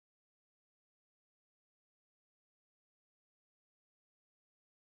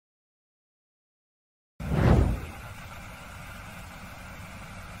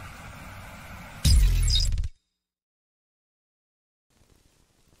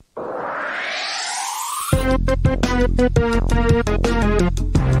All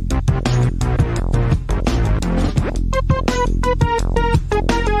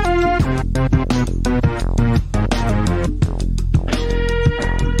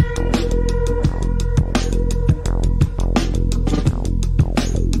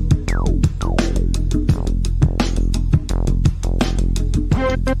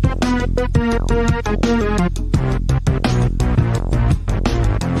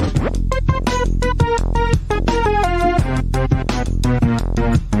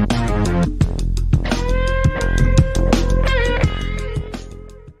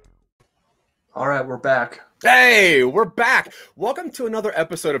right, we're back. Hey, we're back. Welcome to another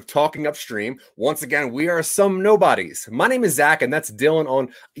episode of Talking Upstream. Once again, we are some nobodies. My name is Zach, and that's Dylan on...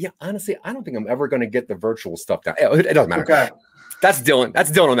 Yeah, honestly, I don't think I'm ever going to get the virtual stuff down. It doesn't matter. Okay. That's Dylan.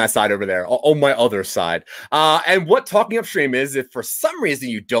 That's Dylan on that side over there, on my other side. And what Talking Upstream is, if for some reason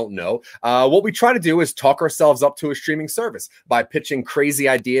you don't know, what we try to do is talk ourselves up to a streaming service by pitching crazy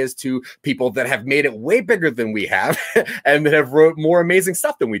ideas to people that have made it way bigger than we have and that have wrote more amazing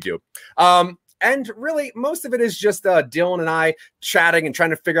stuff than we do. And really, most of it is just Dylan and I chatting and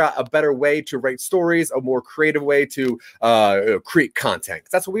trying to figure out a better way to write stories, a more creative way to create content.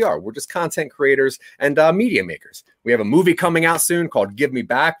 That's what we are. We're just content creators and media makers. We have a movie coming out soon called Give Me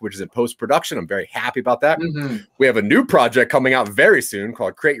Back, which is in post-production. I'm very happy about that. Mm-hmm. We have a new project coming out very soon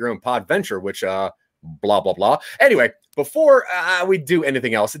called Create Your Own Pod Venture, which blah, blah, blah. Anyway, before we do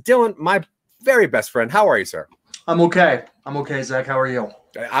anything else, Dylan, my very best friend, how are you, sir? I'm okay. I'm okay, Zach. How are you?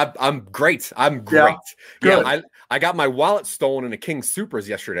 I'm great. I'm great. Yeah, good. I got my wallet stolen in a King Soopers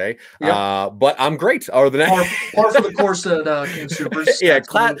yesterday, but I'm great. Other than that, par for the course at King Soopers. Yeah,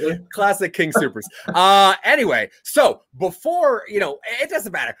 classic King Soopers. Anyway, so before, it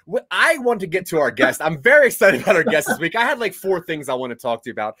doesn't matter. I want to get to our guest. I'm very excited about our guest this week. I had like 4 things I want to talk to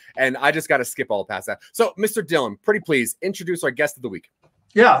you about, and I just got to skip all past that. So, Mr. Dylan, pretty please introduce our guest of the week.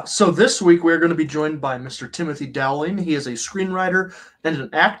 Yeah, so this week we're going to be joined by Mr. Timothy Dowling. He is a screenwriter and an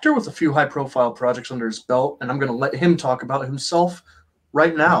actor with a few high-profile projects under his belt, and I'm going to let him talk about himself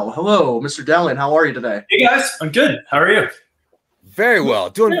right now. Hello, Mr. Dowling. How are you today? Hey, guys. I'm good. How are you? Very well.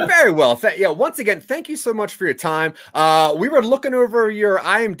 Doing very well. Once again, thank you so much for your time. We were looking over your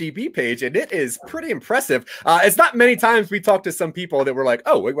IMDb page, and it is pretty impressive. It's not many times we talk to some people that were like,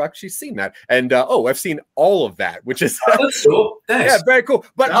 oh, we've actually seen that. And, I've seen all of that, which is that's cool. Thanks. Yeah, very cool.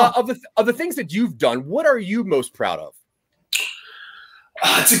 But of the things that you've done, what are you most proud of?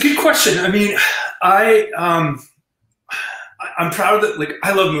 It's a good question. I mean, I'm proud of that. Like,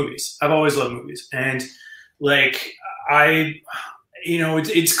 I love movies. I've always loved movies. And like,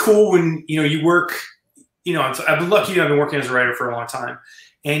 it's cool when, you work, I've been lucky. I've been working as a writer for a long time,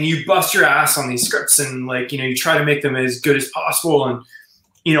 and you bust your ass on these scripts and like, you try to make them as good as possible. And,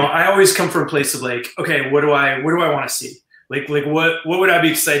 I always come from a place of like, okay, what do I want to see? Like what would I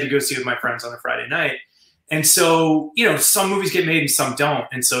be excited to go see with my friends on a Friday night? And so, some movies get made and some don't.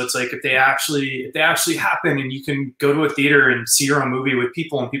 And so it's like, if they actually happen and you can go to a theater and see your own movie with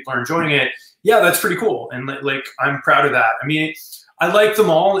people and people are enjoying it, yeah, that's pretty cool. And like, I'm proud of that. I mean, I like them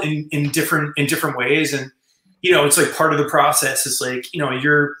all in different ways. And, it's like part of the process is like,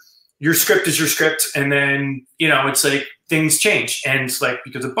 your script is your script. And then, it's like things change, and it's like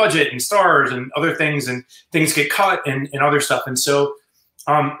because of budget and stars and other things, and things get cut and other stuff. And so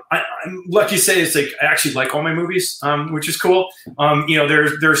I'm lucky to say it's like, I actually like all my movies, which is cool.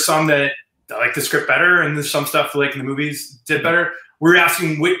 There's some that I like the script better, and there's some stuff like the movies did better. We're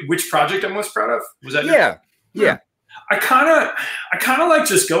asking which project I'm most proud of. Was that? Yeah. I kind of like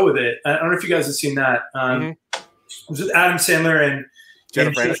Just Go With It. I don't know if you guys have seen that. It was with Adam Sandler and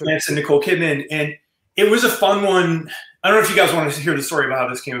Jennifer Aniston, Nicole Kidman, and it was a fun one. I don't know if you guys want to hear the story about how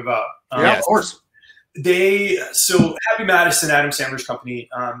this came about. Yeah, of course. So Happy Madison, Adam Sandler's company,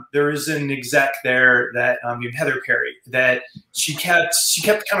 there is an exec there that named Heather Perry, that she kept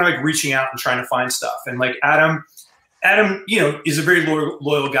kind of like reaching out and trying to find stuff. And like Adam, is a very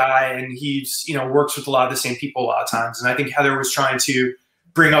loyal guy, and he's, works with a lot of the same people a lot of times. And I think Heather was trying to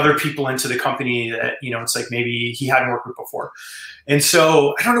bring other people into the company that, it's like maybe he hadn't worked with before. And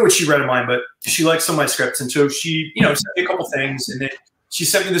so I don't know what she read of mine, but she liked some of my scripts. And so she, sent me a couple things, and then she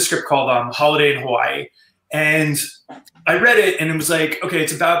sent me the script called Holiday in Hawaii. And I read it, and it was like, okay,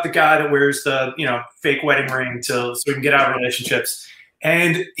 it's about the guy that wears the, fake wedding ring so he can get out of relationships.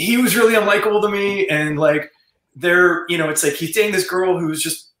 And he was really unlikable to me. And like, it's like he's dating this girl who's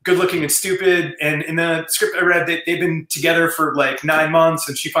just good looking and stupid. And in the script I read, they've been together for like 9 months,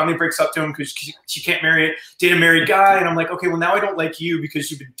 and she finally breaks up to him because she can't date a married guy. And I'm like, okay, well now I don't like you because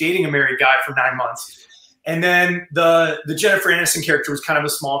you've been dating a married guy for 9 months. And then the Jennifer Aniston character was kind of a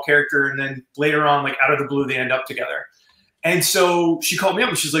small character, and then later on, like out of the blue, they end up together. And so she called me up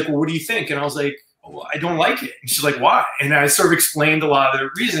and she's like, well, what do you think? And I was like, well, I don't like it. And she's like, why? And I sort of explained a lot of the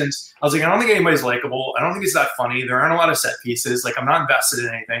reasons. I was like, I don't think anybody's likable. I don't think it's that funny. There aren't a lot of set pieces. Like, I'm not invested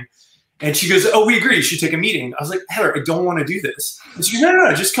in anything. And she goes, oh, we agree. You should take a meeting. I was like, Heather, I don't want to do this. And she goes,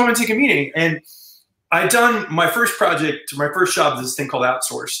 no, just come and take a meeting. And I'd done my first project, my first job, this thing called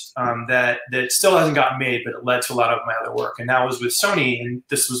Outsourced, that still hasn't gotten made, but it led to a lot of my other work. And that was with Sony, and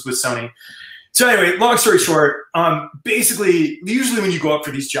this was with Sony. So anyway, long story short, basically, usually when you go up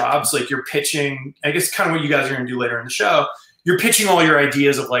for these jobs, like you're pitching, I guess kind of what you guys are going to do later in the show, you're pitching all your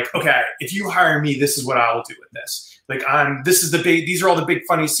ideas of like, okay, if you hire me, this is what I will do with this. Like these are all the big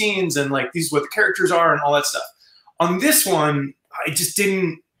funny scenes, and like these are what the characters are and all that stuff. On this one,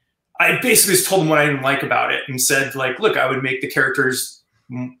 I basically just told them what I didn't like about it and said like, look, I would make the characters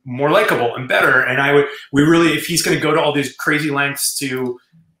more likable and better. And if he's going to go to all these crazy lengths to,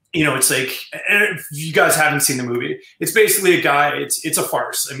 it's like, if you guys haven't seen the movie, it's basically a guy, it's a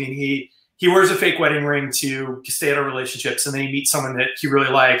farce. I mean, he wears a fake wedding ring to stay out of relationships, and then he meets someone that he really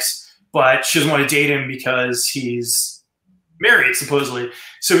likes, but she doesn't want to date him because he's married, supposedly.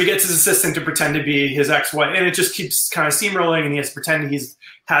 So he gets his assistant to pretend to be his ex-wife, and it just keeps kind of steamrolling, and he has to pretend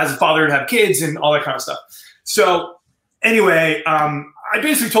has a father to have kids and all that kind of stuff. So anyway, I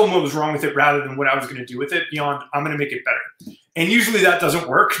basically told him what was wrong with it rather than what I was going to do with it beyond, I'm going to make it better. And usually that doesn't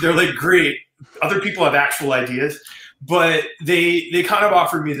work. They're like, great. Other people have actual ideas. But they kind of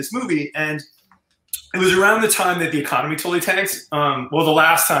offered me this movie. And it was around the time that the economy totally tanked. The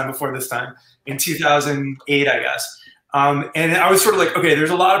last time before this time, in 2008, I guess. And I was sort of like, okay, there's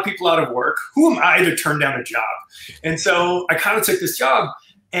a lot of people out of work. Who am I to turn down a job? And so I kind of took this job.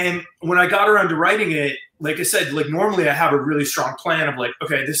 And when I got around to writing it, like I said, like normally I have a really strong plan of like,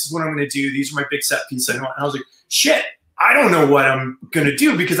 okay, this is what I'm going to do. These are my big set pieces. And I was like, shit, I don't know what I'm going to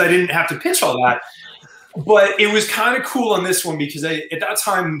do because I didn't have to pitch all that. But it was kind of cool on this one because at that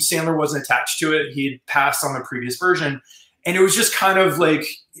time, Sandler wasn't attached to it. He had passed on the previous version. And it was just kind of like,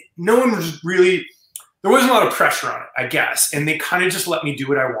 no one was really, there wasn't a lot of pressure on it, I guess. And they kind of just let me do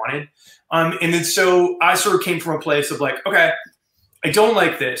what I wanted. And then so I sort of came from a place of like, okay, I don't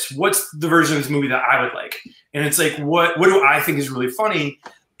like this. What's the version of this movie that I would like? And it's like, what do I think is really funny?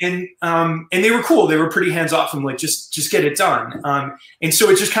 And they were cool. They were pretty hands off and like, just get it done. And so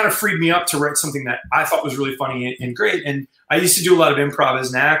it just kind of freed me up to write something that I thought was really funny and great. And I used to do a lot of improv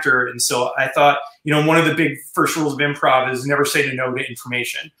as an actor. And so I thought, one of the big first rules of improv is never say no to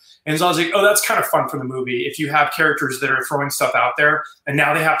information. And so I was like, oh, that's kind of fun for the movie. If you have characters that are throwing stuff out there and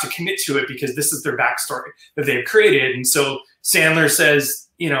now they have to commit to it because this is their backstory that they've created. And so Sandler says,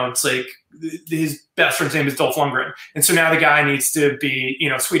 it's like his best friend's name is Dolph Lundgren. And so now the guy needs to be,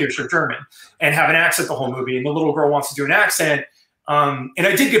 Swedish or German and have an accent the whole movie. And the little girl wants to do an accent. And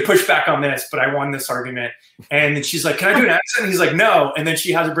I did get pushed back on this, but I won this argument. And then she's like, can I do an accent? And he's like, no. And then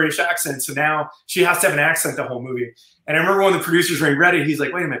she has a British accent. So now she has to have an accent the whole movie. And I remember when the producers read it, he's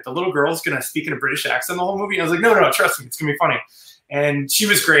like, wait a minute, the little girl's going to speak in a British accent the whole movie? And I was like, no, trust me, it's going to be funny. And she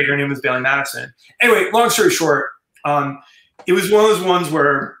was great. Her name was Bailey Madison. Anyway, long story short, it was one of those ones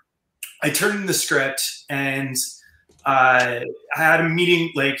where I turned in the script and I had a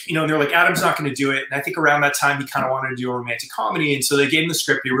meeting, they're like, Adam's not going to do it. And I think around that time, he kind of wanted to do a romantic comedy. And so they gave him the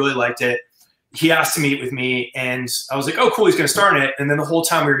script. He really liked it. He asked to meet with me. And I was like, oh, cool, he's going to star in it. And then the whole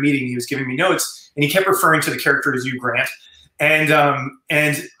time we were meeting, he was giving me notes. And he kept referring to the character as Hugh Grant. And I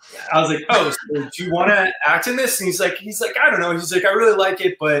was like, oh, so do you want to act in this? And he's like, I don't know. He's like, I really like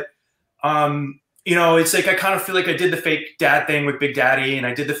it, but it's like I kind of feel like I did the fake dad thing with Big Daddy, and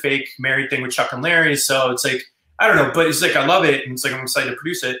I did the fake married thing with Chuck and Larry. So it's like, I don't know, but he's like, I love it, and it's like I'm excited to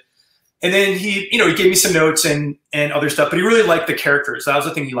produce it. And then he gave me some notes and other stuff, but he really liked the characters. That was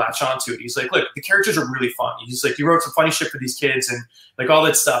the thing he latched onto. He's like, look, the characters are really fun. He's like, you wrote some funny shit for these kids and like all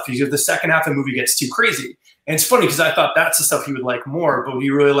that stuff. He's like, the second half of the movie gets too crazy. And it's funny because I thought that's the stuff he would like more, but what he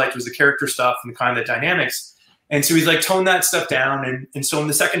really liked was the character stuff and the kind of the dynamics. And so he's like, tone that stuff down. And so in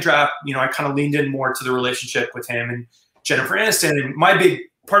the second draft, I kind of leaned in more to the relationship with him and Jennifer Aniston. And my big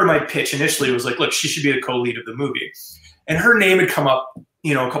part of my pitch initially was like, look, she should be the co-lead of the movie. And her name had come up,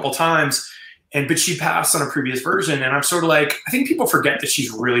 a couple times, but she passed on a previous version. And I'm sort of like, I think people forget that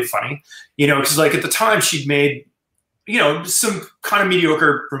she's really funny, because like at the time she'd made, some kind of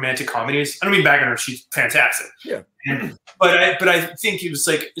mediocre romantic comedies. I don't mean bagging her; she's fantastic. Yeah. But I think it's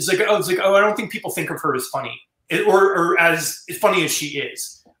like, oh, I don't think people think of her as funny, or as funny as she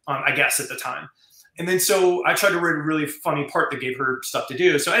is. I guess at the time. And then so I tried to write a really funny part that gave her stuff to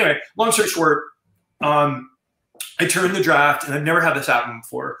do. So anyway, long story short, I turned the draft, and I've never had this happen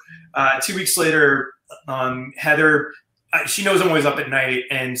before. 2 weeks later, Heather, she knows I'm always up at night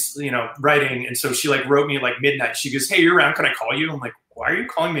and, writing. And so she like wrote me at like midnight. She goes, "Hey, you're around. Can I call you?" I'm like, "Why are you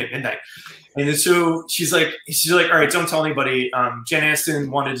calling me at midnight?" And then so she's like, "All right, don't tell anybody." Jen Aniston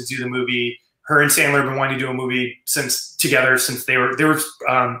wanted to do the movie. Her and Sandler have been wanting to do a movie since they were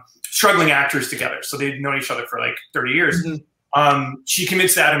struggling actors together. So they'd known each other for like 30 years. Mm-hmm. She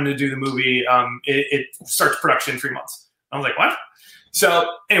convinced Adam to do the movie. It starts production in 3 months. I was like, "What?" So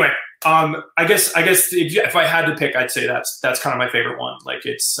anyway, I guess if I had to pick, I'd say that's kind of my favorite one. Like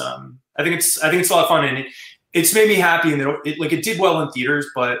it's, I think it's a lot of fun, and it's made me happy, and it did well in theaters.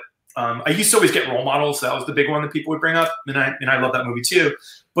 But I used to always get Role Models. That was the big one that people would bring up, and I love that movie too.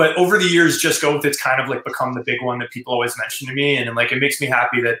 But over the years, Just Go With It's kind of like become the big one that people always mention to me, and like it makes me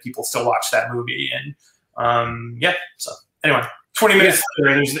happy that people still watch that movie. And yeah, so anyway. 20 minutes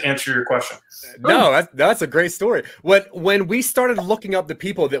later, and just answer your question. No, that's a great story. When we started looking up the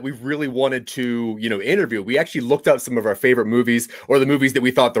people that we really wanted to, interview, we actually looked up some of our favorite movies or the movies that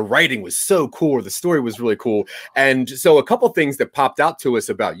we thought the writing was so cool or the story was really cool. And so a couple things that popped out to us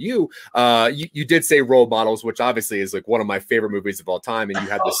about you, you did say Role Models, which obviously is like one of my favorite movies of all time, and you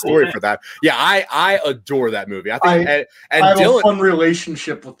had the story for that. Yeah, I adore that movie. I think and I have Dylan, a fun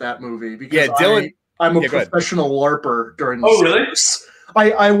relationship with that movie because Dylan. I'm a professional LARPer during the really?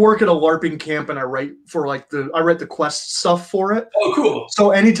 I work at a LARPing camp and I write for I write the quest stuff for it. Oh, cool. So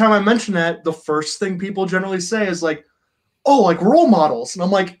anytime I mention that, the first thing people generally say is like, "Oh, like Role Models." And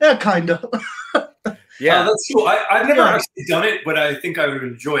I'm like, "Yeah, kind of." Yeah, that's cool. I've never actually done it, but I think I would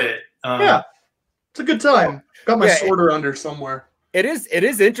enjoy it. Yeah, it's a good time. Got my sorter under somewhere. It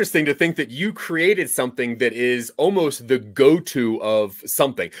is interesting to think that you created something that is almost the go-to of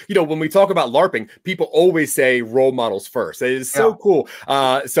something. When we talk about LARPing, people always say Role Models first. It is so cool.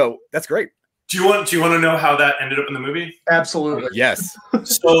 So that's great. Do you want to know how that ended up in the movie? Absolutely. Yes.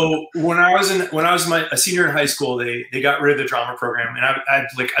 So when I was a senior in high school, they got rid of the drama program, and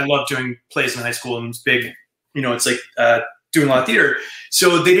I loved doing plays in high school, and it's big. It's like doing a lot of theater.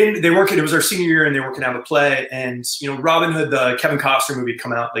 So they weren't. It was our senior year, and they weren't going to have a play. And Robin Hood, the Kevin Costner movie,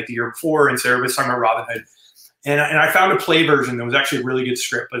 come out like the year before, and so everybody's talking about Robin Hood. And I found a play version that was actually a really good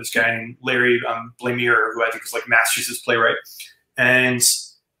script by this guy named Larry Blamier, who I think was like Massachusetts playwright. And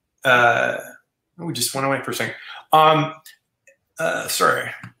we just went away for a second. Sorry,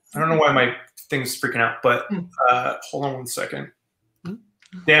 I don't know why my thing's freaking out, but hold on one second.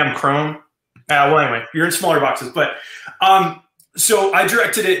 Damn Chrome. Well, anyway, you're in smaller boxes, but so I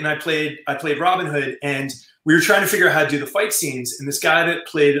directed it and I played Robin Hood, and we were trying to figure out how to do the fight scenes. And this guy that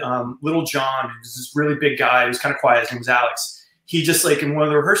played Little John, who was this really big guy, he was kind of quiet. His name was Alex. He just like in one of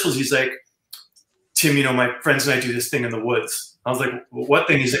the rehearsals, he's like, "Tim, my friends and I do this thing in the woods." I was like, "Well, what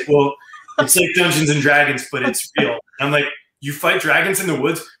thing?" He's like, "Well, it's like Dungeons and Dragons, but it's real." And I'm like, "You fight dragons in the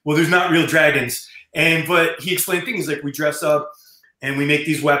woods?" "Well, there's not real dragons." But he explained things like we dress up and we make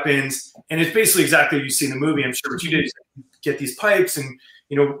these weapons, and it's basically exactly what you see in the movie. I'm sure what you did is get these pipes and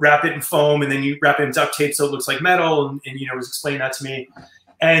wrap it in foam, and then you wrap it in duct tape so it looks like metal, and was explaining that to me.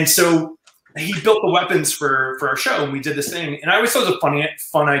 And so he built the weapons for our show, and we did this thing. And I always thought it was a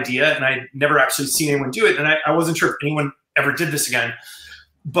fun idea, and I'd never actually seen anyone do it, and I wasn't sure if anyone ever did this again.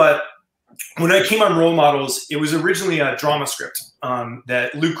 But when I came on Role Models, it was originally a drama script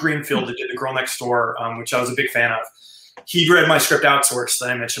that Luke Greenfield that did The Girl Next Door, which I was a big fan of. He read my script Outsourced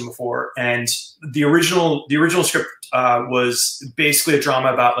that I mentioned before, and the original script was basically a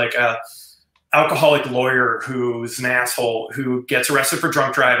drama about like a alcoholic lawyer who's an asshole who gets arrested for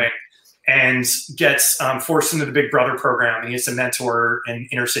drunk driving and gets forced into the Big Brother program, and he has to mentor an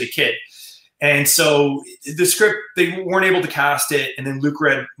inner city kid. And so the script, they weren't able to cast it, and then Luke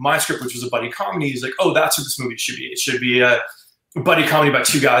read my script, which was a buddy comedy. He's like, "Oh, that's what this movie should be. It should be a buddy comedy about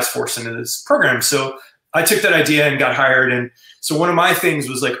two guys forced into this program." So I took that idea and got hired. And so one of my things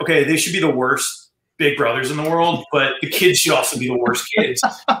was like, okay, they should be the worst Big Brothers in the world, but the kids should also be the worst kids.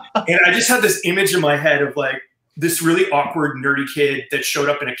 And I just had this image in my head of like this really awkward, nerdy kid that showed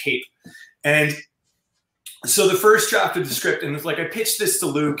up in a cape. And so the first draft of the script, and it's like I pitched this to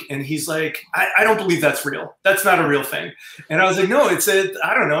Luke, and he's like, I don't believe that's real. That's not a real thing. And I was like, no,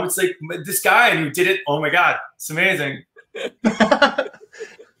 I don't know. It's like this guy who did it. Oh my God, it's amazing.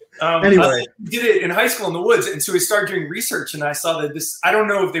 Anyway, we did it in high school in the woods, and so we started doing research, and I saw that this. I don't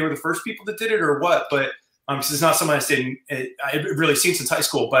know if they were the first people that did it or what, but this is not something I've really seen since high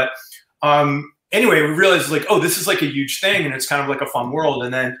school. But anyway, we realized like, oh, this is like a huge thing, and it's kind of like a fun world.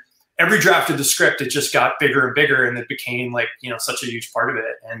 And then every draft of the script, it just got bigger and bigger, and it became like such a huge part of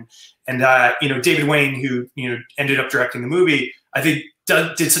it. And David Wayne, who ended up directing the movie, I think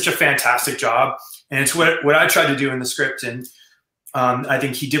did such a fantastic job, and it's what I tried to do in the script. And I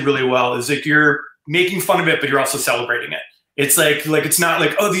think he did really well. Is like you're making fun of it, but you're also celebrating it. It's like it's not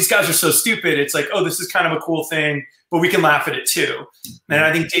like, oh, these guys are so stupid. It's like, oh, this is kind of a cool thing, but we can laugh at it too. And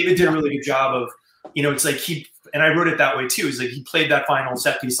I think David did a really good job of, it's like and I wrote it that way too. Is like he played that final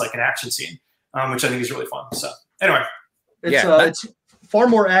set piece like an action scene, which I think is really fun. So anyway, it's far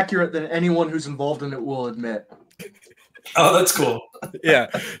more accurate than anyone who's involved in it will admit. Oh, that's cool. Yeah.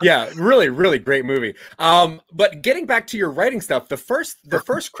 Really, really great movie. But getting back to your writing stuff, the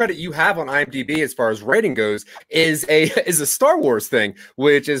first credit you have on IMDb as far as writing goes is a Star Wars thing,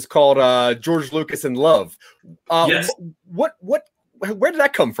 which is called George Lucas in Love. Yes. Where did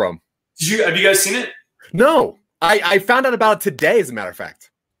that come from? Have you guys seen it? No, I found out about it today, as a matter of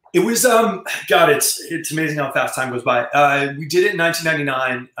fact. It was God, it's amazing how fast time goes by. We did it in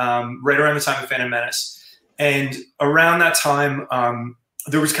 1999, right around the time of Phantom Menace. And around that time,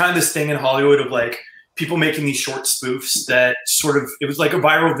 there was kind of this thing in Hollywood of like people making these short spoofs that it was like a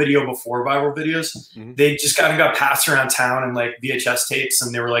viral video before viral videos. Mm-hmm. They just kind of got passed around town in like VHS tapes,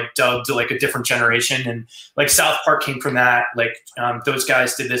 and they were like dubbed to like a different generation. And like South Park came from that. Like those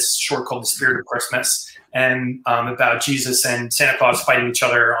guys did this short called The Spirit of Christmas, and about Jesus and Santa Claus fighting each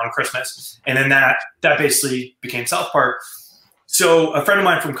other on Christmas. And then that basically became South Park. So a friend of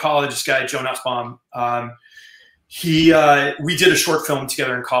mine from college, this guy, Joe Nussbaum, we did a short film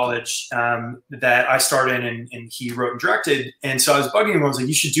together in college that I starred in, and he wrote and directed. And so I was bugging him. I was like,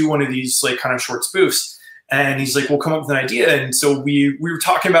 you should do one of these like kind of short spoofs. And he's like, we'll come up with an idea. And so we were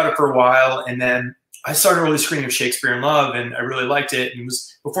talking about it for a while. And then I started a early screening of Shakespeare in Love, and I really liked it. And it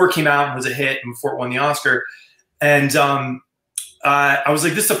was before it came out and was a hit, and before it won the Oscar. And I was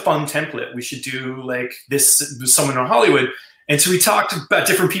like, this is a fun template. We should do like this with someone in Hollywood. And so we talked about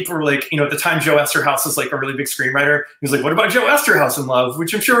different people. Were like, at the time, Joe Esterhaus was like a really big screenwriter. He was like, what about Joe Esterhaus in Love?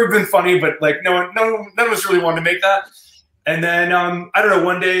 Which I'm sure would have been funny, but like none of us really wanted to make that. And then I don't know,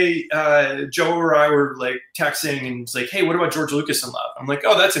 one day Joe or I were like texting, and it's like, hey, what about George Lucas in Love? I'm like,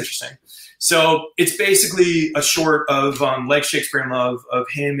 oh, that's interesting. So it's basically a short of like Shakespeare in Love, of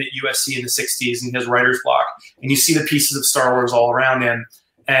him at USC in the 60s and his writer's block. And you see the pieces of Star Wars all around him.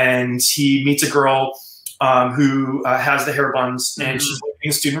 And he meets a girl who has the hair buns, and she's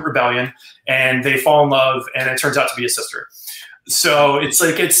leading a student rebellion, and they fall in love, and it turns out to be a sister. So it's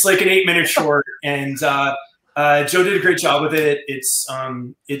like an 8-minute short, and Joe did a great job with it. It's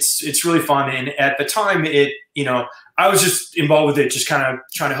really fun, and at the time, I was just involved with it, just kind of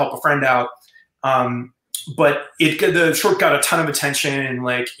trying to help a friend out. But the short got a ton of attention, and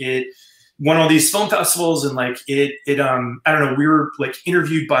like it won all these film festivals, and like I don't know, we were like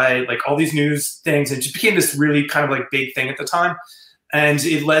interviewed by like all these news things, and it just became this really kind of like big thing at the time. And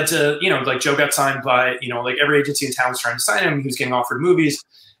it led to, like Joe got signed by, like every agency in town was trying to sign him. He was getting offered movies.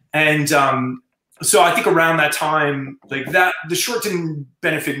 And so I think around that time, like the short didn't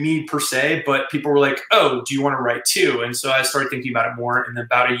benefit me per se, but people were like, oh, do you want to write too? And so I started thinking about it more. And then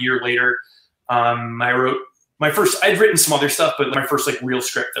about a year later, I wrote I'd written some other stuff, but my first like real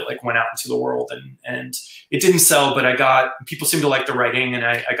script that like went out into the world, and it didn't sell, but people seemed to like the writing, and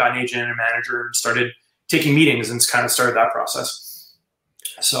I got an agent and a manager and started taking meetings, and kind of started that process.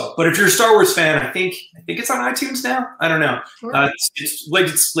 So, but if you're a Star Wars fan, I think it's on iTunes now. I don't know.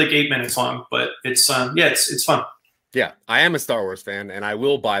 It's like 8 minutes long, but it's fun. Yeah, I am a Star Wars fan, and I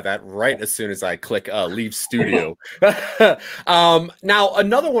will buy that right as soon as I click leave studio. Now,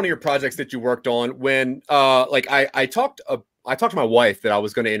 another one of your projects that you worked on, when I talked to my wife that I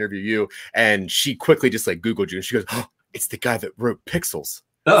was going to interview you, and she quickly just like Googled you, and she goes, oh, it's the guy that wrote Pixels.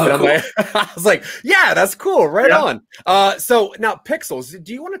 Oh, cool. I was like, yeah, that's cool. Right on. So now Pixels,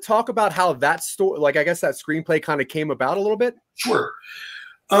 do you want to talk about how that story, like, I guess that screenplay kind of came about a little bit? Sure.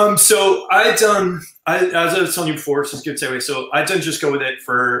 So as I was telling you before, so it's good to segue. So I'd done Just Go With It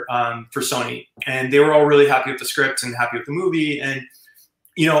for Sony, and they were all really happy with the script and happy with the movie. And,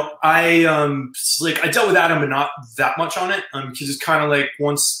 I dealt with Adam, but not that much on it. Because it's kind of like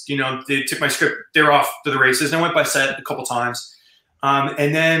once, they took my script, they were off to the races, and I went by set a couple times.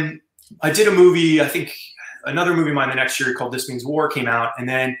 And then I did a movie, I think another movie of mine the next year called This Means War came out. And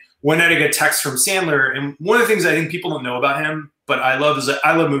then one night I get a text from Sandler. And one of the things I think people don't know about him, but I love is that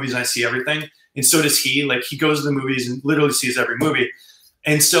I love movies and I see everything. And so does he. Like, he goes to the movies and literally sees every movie.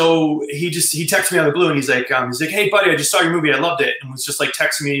 And so he texted me out of the blue, and he's like, hey buddy, I just saw your movie. I loved it. And was just like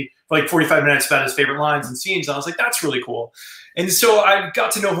texting me for like 45 minutes about his favorite lines and scenes. And I was like, that's really cool. And so I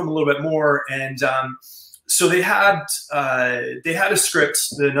got to know him a little bit more. And, so they had a script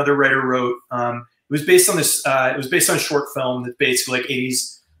that another writer wrote. It was based on this. It was based on a short film that basically like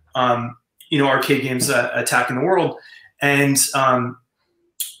 80s, arcade games attacking the world. And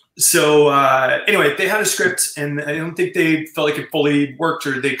anyway, they had a script, and I don't think they felt like it fully worked,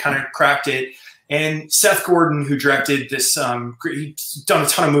 or they kind of cracked it. And Seth Gordon, who directed this, he's done a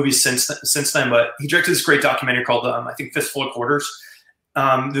ton of movies since then, but he directed this great documentary called, I think, Fistful of Quarters.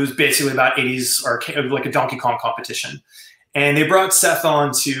 It was basically about 80s arcade, like a Donkey Kong competition. And they brought Seth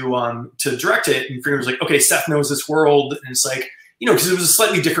on to direct it. And Freeman was like, okay, Seth knows this world. And it's like, you know, because it was a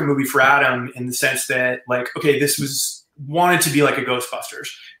slightly different movie for Adam in the sense that, like, okay, this was wanted to be like a Ghostbusters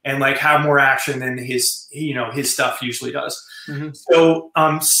and like have more action than his stuff usually does. Mm-hmm. So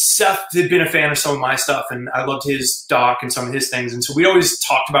Seth had been a fan of some of my stuff, and I loved his doc and some of his things. And so we always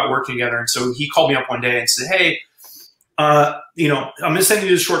talked about working together. And so he called me up one day and said, hey, you know, I'm going to send you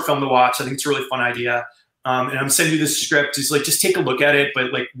this short film to watch. I think it's a really fun idea. And I'm sending you this script. He's like, just take a look at it.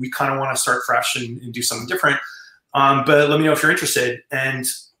 But like, we kind of want to start fresh and do something different. But let me know if you're interested. And,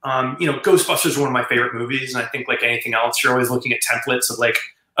 you know, Ghostbusters is one of my favorite movies. And I think like anything else, you're always looking at templates of like,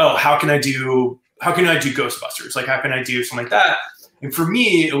 oh, how can I do Ghostbusters? Like, how can I do something like that? And for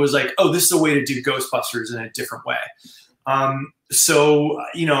me, it was like, oh, this is a way to do Ghostbusters in a different way. So,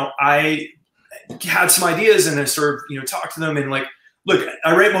 you know, I had some ideas and I sort of, you know, talked to them and like, look,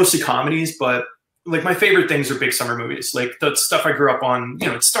 I write mostly comedies, but like my favorite things are big summer movies. Like the stuff I grew up on, you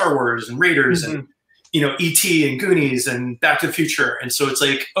know, it's Star Wars and Raiders and, you know, E.T. and Goonies and Back to the Future. And so it's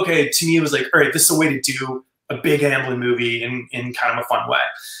like, okay, to me, it was like, all right, this is a way to do a big Amblin movie in kind of a fun way.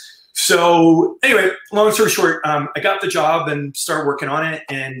 So anyway, long story short, I got the job and started working on it.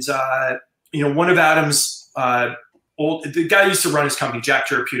 And, you know, one of Adam's the guy who used to run his company, Jack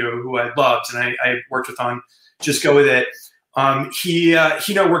Giraputo, who I loved and I worked with on Just Go With It. He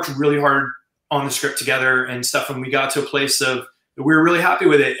and I worked really hard on the script together and stuff. And we got to a place of we were really happy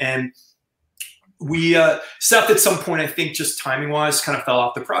with it. And we Seth at some point, I think just timing wise kind of fell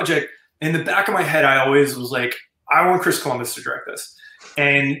off the project. In the back of my head, I always was like, I want Chris Columbus to direct this.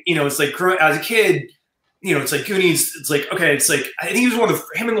 And, you know, it's like as a kid, you know, it's like Goonies. It's like, okay, it's like, I think he was one of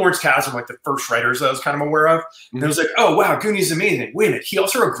him and Lawrence Kasdan, like the first writers that I was kind of aware of. And I was like, oh, wow, Goonies is amazing. Wait a minute. He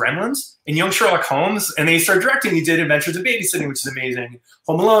also wrote Gremlins and Young Sherlock Holmes. And then he started directing. He did Adventures of Babysitting, which is amazing.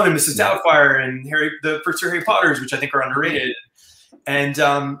 Home Alone and Mrs. Doubtfire and the first two Harry Potters, which I think are underrated. And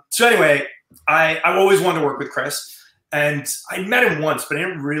so anyway, I always wanted to work with Chris. And I met him once, but I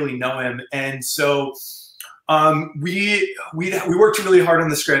didn't really know him. And so we worked really hard on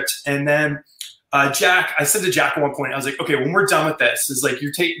the script. And then Jack, I said to Jack at one point, I was like, okay, when we're done with this, is like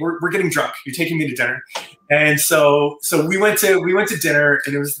we're getting drunk. You're taking me to dinner. And so we went to dinner,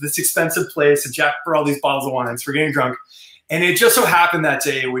 and it was this expensive place, and Jack brought all these bottles of wine, so we're getting drunk. And it just so happened that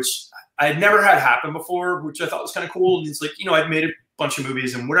day, which I had never had happen before, which I thought was kind of cool. And it's like, you know, I'd made a bunch of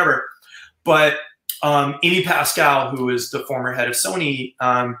movies and whatever, but Amy Pascal, who is the former head of Sony,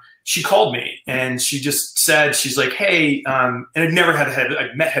 she called me and she just said, she's like, hey, and I've never had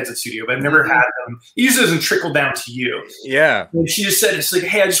I've met heads of studio, but I've never had them. It usually doesn't trickle down to you. Yeah. And she just said, it's like,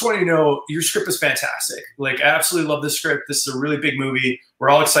 hey, I just want you to know your script is fantastic. Like, I absolutely love this script. This is a really big movie. We're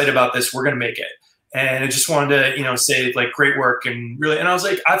all excited about this. We're going to make it. And I just wanted to, you know, say like, great work. And really, and I was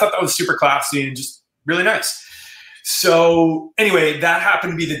like, I thought that was super classy and just really nice. So anyway, that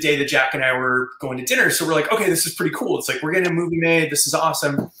happened to be the day that Jack and I were going to dinner. So we're like, okay, this is pretty cool. It's like, we're getting a movie made. This is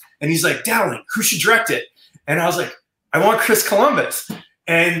awesome. And he's like, Dowling, who should direct it? And I was like, I want Chris Columbus.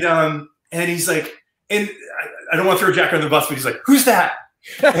 And he's like, and I don't want to throw Jack under the bus, but he's like, who's that?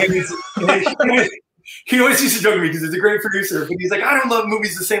 And he always used to joke with me because he's a great producer, but he's like, I don't love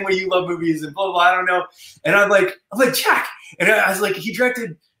movies the same way you love movies and blah, blah, blah. I don't know. And I'm like, Jack. And I was like, he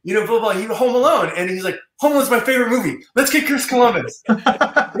directed, you know, blah, blah, he Home Alone. And he's like, Home Alone's my favorite movie. Let's get Chris Columbus. By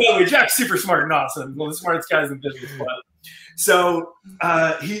the way, Jack's super smart and awesome. One of the smartest guys in business. So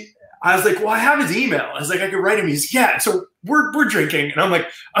I was like, well, I have his email. I was like, I could write him. He's, yeah. So we're drinking. And I'm like,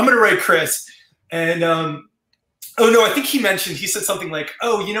 I'm going to write Chris. And, oh no, I think he said something like,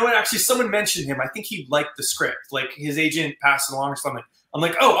 oh, you know what? Actually, someone mentioned him. I think he liked the script. Like his agent passed it along or something. I'm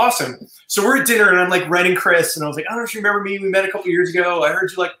like, oh, awesome. So we're at dinner and I'm like writing Chris. And I was like, I don't know if you remember me. We met a couple years ago. I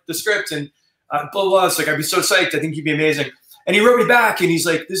heard you liked the script and blah, blah, blah. It's like, I'd be so psyched. I think you'd be amazing. And he wrote me back and he's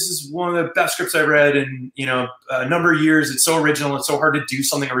like, this is one of the best scripts I've read in, you know, a number of years. It's so original. It's so hard to do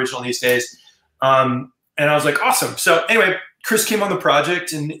something original these days. And I was like, awesome. So anyway, Chris came on the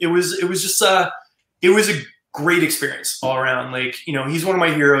project and it was just, it was a great experience all around. Like, you know, he's one of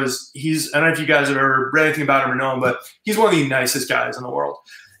my heroes. I don't know if you guys have ever read anything about him or know him, but he's one of the nicest guys in the world.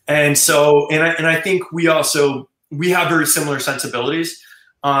 And so, and I think we have very similar sensibilities.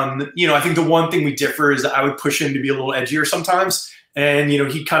 You know, I think the one thing we differ is that I would push him to be a little edgier sometimes. And, you know,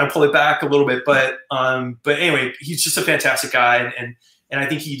 he'd kind of pull it back a little bit, but anyway, he's just a fantastic guy. And I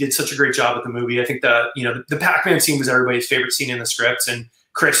think he did such a great job with the movie. I think the Pac-Man scene was everybody's favorite scene in the script and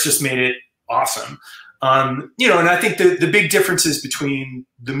Chris just made it awesome. You know, and I think the big differences between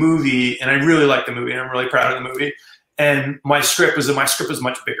the movie, and I really like the movie, and I'm really proud of the movie, and my script was much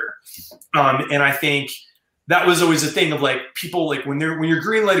bigger. And I think that was always a thing of like people like when you're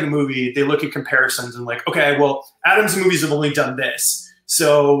greenlighting a movie, they look at comparisons and like, okay, well, Adam's movies have only done this.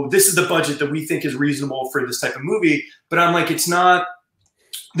 So this is the budget that we think is reasonable for this type of movie. But I'm like, it's not,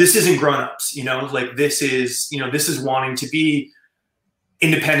 this isn't Grown-Ups, you know, like this is wanting to be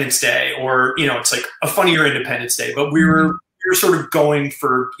Independence Day, or, you know, it's like a funnier Independence Day. But we were sort of going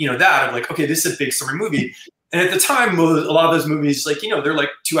for, you know, that of like, okay, this is a big summer movie. And at the time, a lot of those movies, like, you know, they're like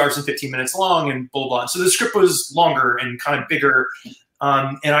 2 hours and 15 minutes long and blah, blah. So the script was longer and kind of bigger.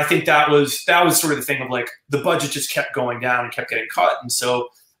 And I think that was sort of the thing of like the budget just kept going down and kept getting cut. And so,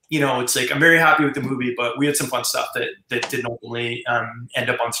 you know, it's like I'm very happy with the movie, but we had some fun stuff that didn't ultimately end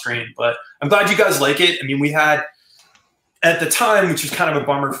up on screen. But I'm glad you guys like it. I mean, we had at the time, which was kind of a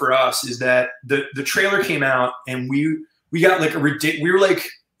bummer for us, is that the trailer came out and we got like we were like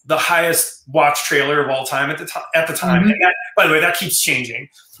the highest watched trailer of all time at the time. Mm-hmm. And that, by the way, that keeps changing.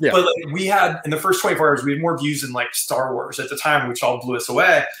 Yeah. But like, we had in the first 24 hours, we had more views than like Star Wars at the time, which all blew us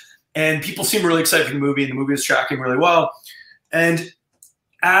away. And people seemed really excited for the movie, and the movie was tracking really well. And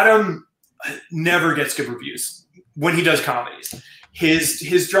Adam never gets good reviews when he does comedies.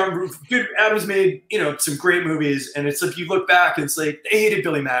 His drum, dude, Adam's made, you know, some great movies, and it's like you look back and it's like they hated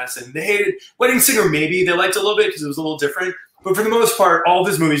Billy Madison, they hated Wedding Singer, maybe they liked it a little bit because it was a little different. But for the most part, all of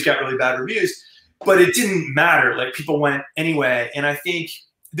his movies got really bad reviews. But it didn't matter. Like, people went anyway. And I think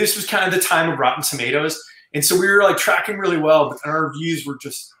this was kind of the time of Rotten Tomatoes. And so we were like tracking really well, but our reviews were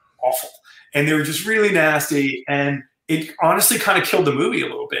just awful. And they were just really nasty. And it honestly kind of killed the movie a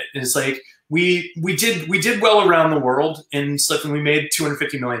little bit. And it's like we did well around the world in Slip, and we made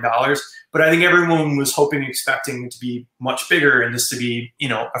 $250 million. But I think everyone was hoping and expecting it to be much bigger and this to be, you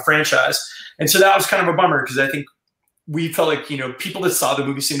know, a franchise. And so that was kind of a bummer, because I think we felt like, you know, people that saw the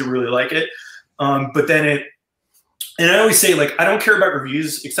movie seemed to really like it. But then and I always say, like, I don't care about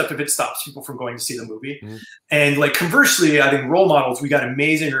reviews except if it stops people from going to see the movie. Mm-hmm. And like, conversely, I think Role Models, we got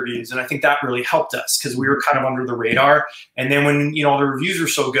amazing reviews. And I think that really helped us because we were kind of under the radar. And then when, you know, the reviews were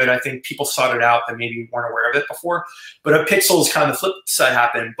so good, I think people sought it out that maybe weren't aware of it before. But at Pixels, kind of the flip side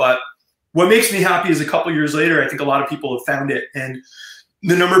happened. But what makes me happy is a couple years later, I think a lot of people have found it. And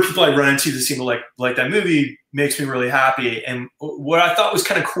the number of people I run into that seem to like that movie makes me really happy. And what I thought was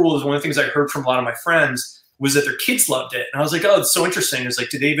kind of cool is one of the things I heard from a lot of my friends was that their kids loved it. And I was like, oh, it's so interesting. It's like,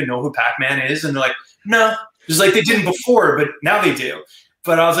 do they even know who Pac-Man is? And they're like, no. Just like they didn't before, but now they do.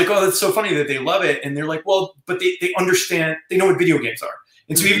 But I was like, oh, that's so funny that they love it. And they're like, well, but they understand, they know what video games are.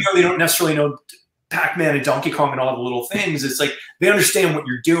 And so even though they don't necessarily know Pac-Man and Donkey Kong and all the little things, it's like they understand what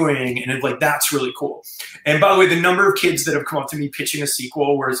you're doing, and it's like that's really cool. And by the way, the number of kids that have come up to me pitching a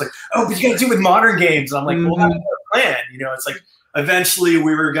sequel where it's like, oh, but you got to do it with modern games, and I'm like, well, that's our plan. You know, it's like eventually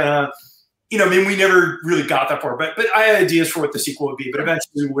we were gonna, you know, I mean, we never really got that far, but I had ideas for what the sequel would be, but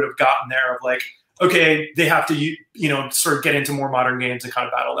eventually we would have gotten there of like, okay, they have to, you know, sort of get into more modern games and kind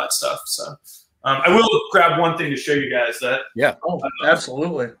of battle that stuff. So I will grab one thing to show you guys that. Yeah. Oh,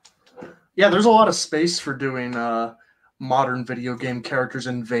 absolutely. Yeah, there's a lot of space for doing modern video game characters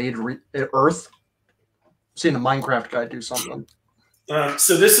invade Earth. I've seen a Minecraft guy do something.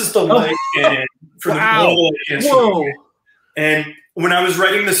 So this is the light cannon for the global light cannon. And when I was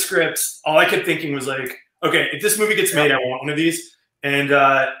writing the scripts, all I kept thinking was like, okay, if this movie gets made, I want one of these. And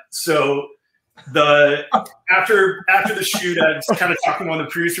so after the shoot, I was kind of talking to one of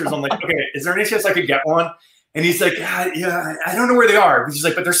the producers. I'm like, okay, is there any chance I could get one? And he's like, yeah, I don't know where they are. He's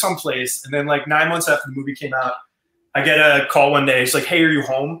like, but they're someplace. And then like 9 months after the movie came out, I get a call one day. It's like, hey, are you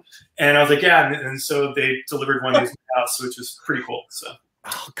home? And I was like, yeah. And so they delivered one of these to my house, which was pretty cool. So,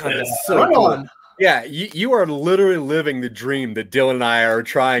 oh god, that's so cool. Yeah, you are literally living the dream that Dylan and I are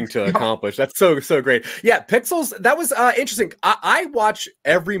trying to accomplish. That's so great. Yeah, Pixels, that was interesting. I watch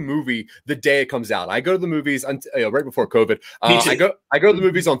every movie the day it comes out. I go to the movies right before COVID. I go to the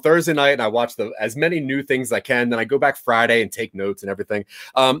movies on Thursday night, and I watch as many new things as I can. Then I go back Friday and take notes and everything.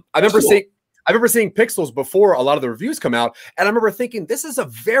 I remember seeing Pixels before a lot of the reviews come out, and I remember thinking, this is a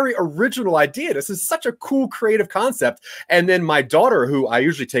very original idea. This is such a cool, creative concept. And then my daughter, who I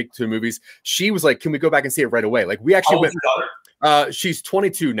usually take to movies, she was like, can we go back and see it right away? Like, we actually went. She's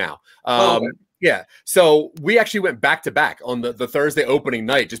 22 now. Yeah. So we actually went back to back on the Thursday opening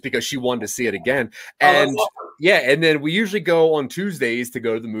night just because she wanted to see it again. And yeah, and then we usually go on Tuesdays to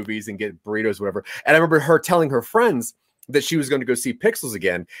go to the movies and get burritos, whatever. And I remember her telling her friends that she was going to go see Pixels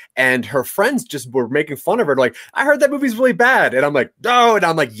again, and her friends just were making fun of her, like, I heard that movie's really bad, and I'm like, no, and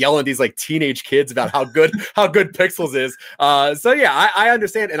I'm like yelling at these like teenage kids about how good Pixels is. So yeah, I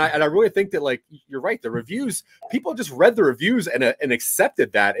understand, and I really think that, like, you're right, the reviews, people just read the reviews and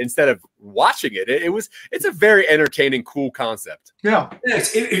accepted that instead of watching it. It's a very entertaining, cool concept. Yeah,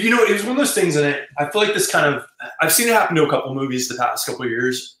 it was one of those things, and I feel like this kind of, I've seen it happen to a couple movies the past couple of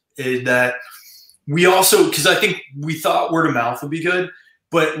years, that we also, because I think we thought word of mouth would be good,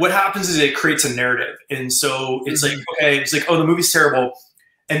 but what happens is it creates a narrative. And so it's like, okay, it's like, oh, the movie's terrible.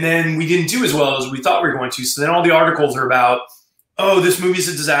 And then we didn't do as well as we thought we were going to. So then all the articles are about, oh, this movie's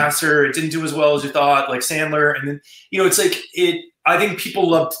a disaster. It didn't do as well as you thought, like Sandler. And then, it's like, I think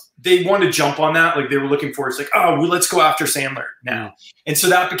people they wanted to jump on that. Like they were looking for, it's like, oh, well, let's go after Sandler now. And so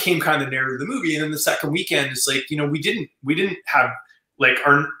that became kind of the narrative of the movie. And then the second weekend, it's like, we didn't have, like,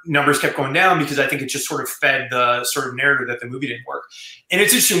 our numbers kept going down because I think it just sort of fed the sort of narrative that the movie didn't work. And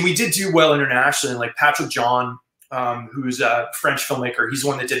it's interesting, we did do well internationally. Like Patrick John, who's a French filmmaker, he's the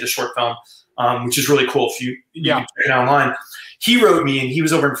one that did the short film, which is really cool if you can check it online. He wrote me, and he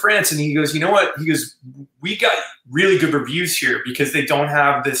was over in France, and he goes, you know what? He goes, we got really good reviews here because they don't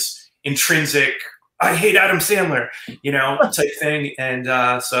have this intrinsic, I hate Adam Sandler, type thing.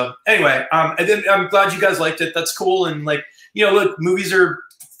 And so anyway, and then I'm glad you guys liked it. That's cool. And like, look, movies are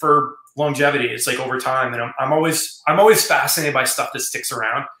for longevity. It's like over time, and I'm always fascinated by stuff that sticks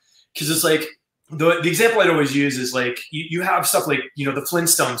around, because it's like the example I'd always use is like you have stuff like the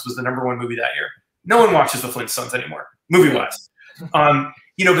Flintstones was the #1 movie that year. No one watches the Flintstones anymore, movie wise.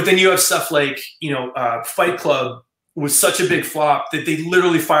 But then you have stuff like Fight Club was such a big flop that they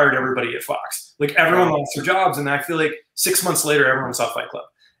literally fired everybody at Fox. Like everyone lost their jobs, and I feel like 6 months later, everyone saw Fight Club.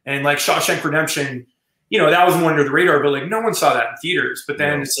 And like Shawshank Redemption, that was one under the radar, but like no one saw that in theaters. But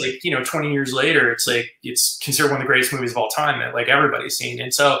then it's like, 20 years later, it's like, it's considered one of the greatest movies of all time that like everybody's seen.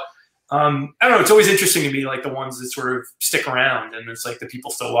 And so, I don't know, it's always interesting to me, like the ones that sort of stick around and it's like the people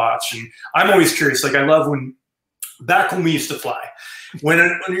still watch. And I'm always curious. Like I love back when we used to fly, when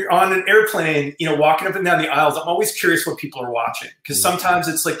you're on an airplane, walking up and down the aisles, I'm always curious what people are watching. Cause sometimes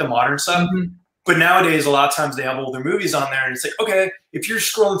it's like the modern stuff. But nowadays, a lot of times they have older movies on there, and it's like, okay, if you're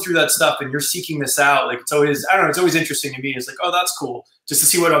scrolling through that stuff and you're seeking this out, like it's always, I don't know, it's always interesting to me. It's like, oh, that's cool, just to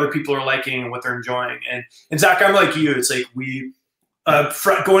see what other people are liking and what they're enjoying. And Zach, I'm like you. It's like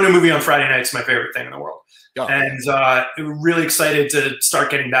going to a movie on Friday night is my favorite thing in the world. Yeah. And we're really excited to start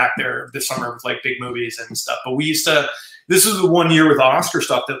getting back there this summer with like big movies and stuff. But this was the one year with Oscar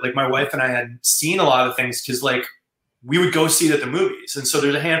stuff that like my wife and I had seen a lot of things, because like, we would go see it at the movies. And so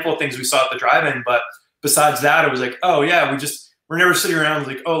there's a handful of things we saw at the drive-in, but besides that, it was like, oh yeah, we're never sitting around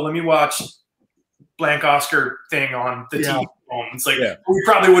like, oh, let me watch blank Oscar thing on the TV phone. It's like, we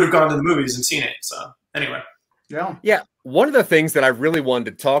probably would have gone to the movies and seen it. So anyway. Yeah. One of the things that I really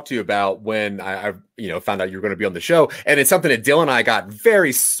wanted to talk to you about when I found out you were going to be on the show, and it's something that Dylan and I got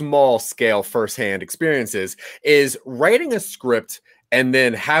very small scale firsthand experiences, is writing a script and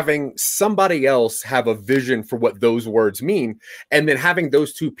then having somebody else have a vision for what those words mean, and then having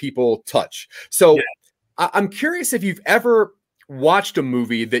those two people touch. So I'm curious if you've ever watched a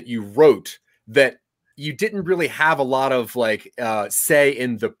movie that you wrote that you didn't really have a lot of like say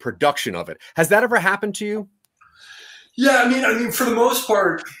in the production of it. Has that ever happened to you? Yeah, I mean, for the most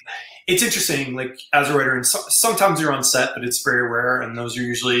part, it's interesting. Like as a writer, and sometimes you're on set, but it's very rare, and those are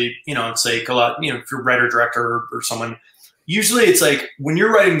usually, it's like a lot. If you're a writer, director, or someone. Usually it's like when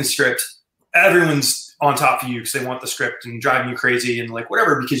you're writing the script, everyone's on top of you because they want the script and driving you crazy and like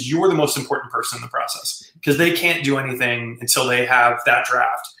whatever, because you're the most important person in the process, because they can't do anything until they have that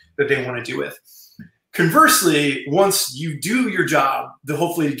draft that they want to do with. Conversely, once you do your job,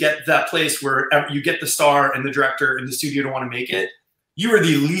 hopefully get that place where you get the star and the director and the studio to want to make it, you are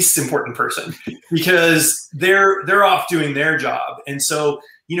the least important person because they're off doing their job. And so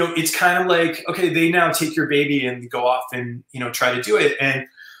it's kind of like, okay, they now take your baby and go off and, try to do it. And,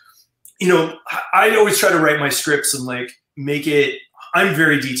 I always try to write my scripts and like make it, I'm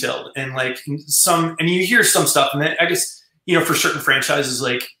very detailed and like and you hear some stuff. And then I guess, for certain franchises,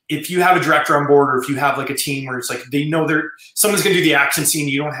 like if you have a director on board or if you have like a team where it's like, they know someone's going to do the action scene,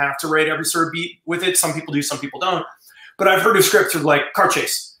 you don't have to write every sort of beat with it. Some people do, some people don't. But I've heard of scripts of like car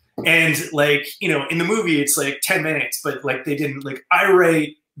chase. And like, in the movie, it's like 10 minutes, but like they didn't like, I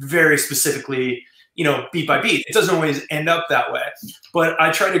write very specifically, beat by beat. It doesn't always end up that way, but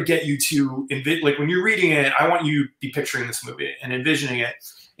I try to get you to like when you're reading it, I want you to be picturing this movie and envisioning it.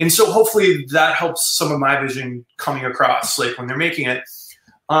 And so hopefully that helps some of my vision coming across like when they're making it.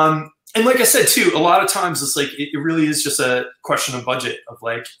 And like I said, too, a lot of times it's like, it really is just a question of budget of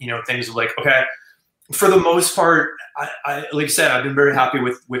like, things of like, okay, for the most part, I like I said, I've been very happy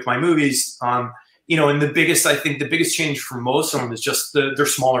with my movies. You know, and I think the biggest change for most of them is just they're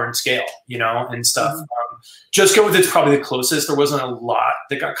smaller in scale, you know, and stuff. Just Go With It's probably the closest. There wasn't a lot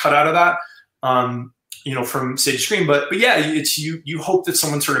that got cut out of that, you know, from Stage Screen. But yeah, it's you hope that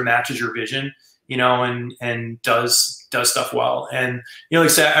someone sort of matches your vision, you know, and does stuff well. And, you know,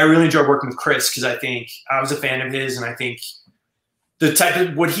 like I said, I really enjoyed working with Chris because I think I was a fan of his, and I think the type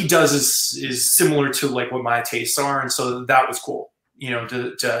of what he does is similar to like what my tastes are. And so that was cool, you know,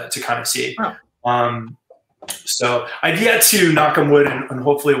 to kind of see. Oh. So I've yet to knock on wood, and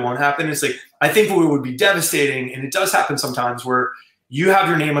hopefully it won't happen. It's like, I think what would be devastating, and it does happen sometimes, where you have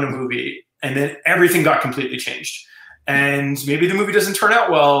your name on a movie and then everything got completely changed. And maybe the movie doesn't turn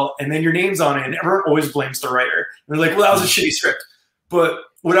out well, and then your name's on it, and everyone always blames the writer. And they're like, well, that was a shitty script. But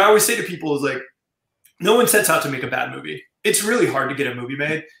what I always say to people is like, no one sets out to make a bad movie. It's really hard to get a movie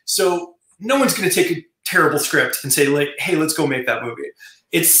made. So no one's going to take a terrible script and say like, hey, let's go make that movie.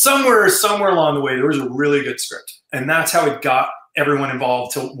 It's somewhere along the way, there was a really good script. And that's how it got everyone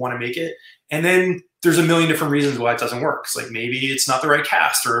involved to want to make it. And then there's a million different reasons why it doesn't work. It's like, maybe it's not the right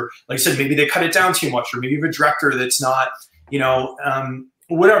cast, or like I said, maybe they cut it down too much, or maybe you have a director that's not, you know,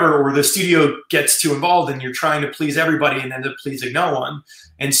 whatever, or the studio gets too involved and you're trying to please everybody and end up pleasing no one.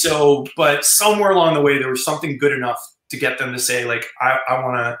 And so, but somewhere along the way, there was something good enough to get them to say like, I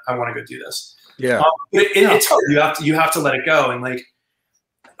want to go do this. Yeah. It's hard. You have to let it go. And like,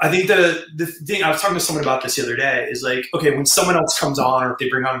 I think the thing, I was talking to someone about this the other day, is like, okay, when someone else comes on, or if they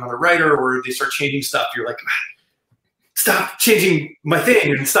bring on another writer, or they start changing stuff, you're like, stop changing my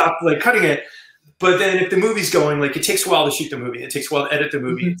thing and stop like cutting it. But then if the movie's going, like, it takes a while to shoot the movie. It takes a while to edit the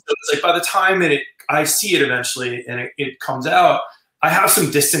movie. Mm-hmm. So it's like, by the time that I see it eventually and it comes out, I have some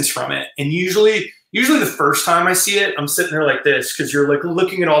distance from it. And usually the first time I see it, I'm sitting there like this, because you're like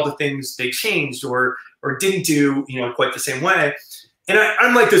looking at all the things they changed or didn't do, you know, quite the same way. And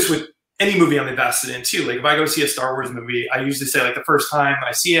I'm like this with any movie I'm invested in too. Like if I go see a Star Wars movie, I usually say like the first time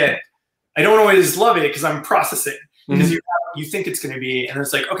I see it, I don't always love it because I'm processing. Because you think it's going to be, and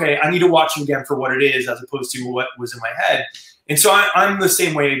it's like, okay, I need to watch it again for what it is, as opposed to what was in my head. And so I'm the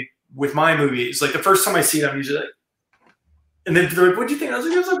same way with my movies. Like the first time I see it, I'm usually like, and then they're like, what do you think? I was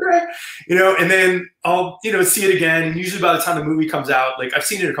like, it's okay. You know, and then I'll, you know, see it again. And usually by the time the movie comes out, like I've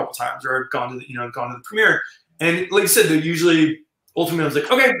seen it a couple times, or I've gone to the premiere. And like I said, they're usually, ultimately I was like,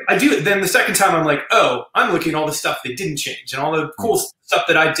 okay, I do it. Then the second time I'm like, oh, I'm looking at all the stuff that didn't change and all the cool stuff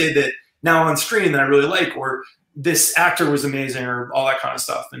that I did that now on screen that I really like, or this actor was amazing, or all that kind of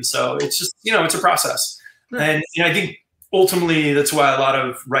stuff. And so it's just, you know, it's a process. And you know, I think ultimately that's why a lot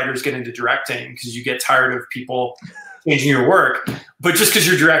of writers get into directing, because you get tired of people changing your work. But just because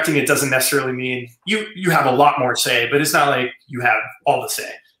you're directing, it doesn't necessarily mean you have a lot more say, but it's not like you have all the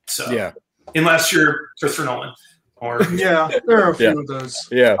say. So yeah, unless you're Christopher Nolan. Or yeah, there are a few of those.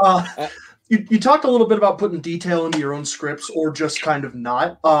 Yeah. You talked a little bit about putting detail into your own scripts, or just kind of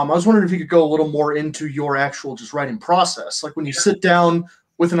not. I was wondering if you could go a little more into your actual just writing process. Like when you sit down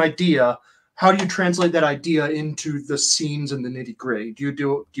with an idea, how do you translate that idea into the scenes and the nitty gritty?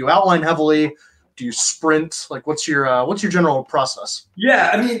 Do you outline heavily? Do you sprint? Like what's your general process?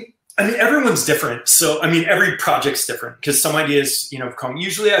 Yeah, I mean everyone's different. So I mean every project's different, because some ideas, you know, come.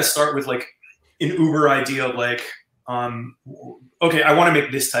 Usually I start with like an uber idea of like, okay, I want to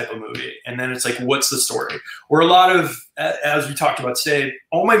make this type of movie. And then it's like, what's the story? Or a lot of, as we talked about today,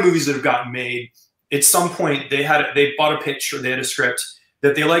 all my movies that have gotten made, at some point they bought a pitch, or they had a script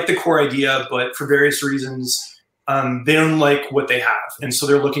that they like the core idea, but for various reasons, they don't like what they have. And so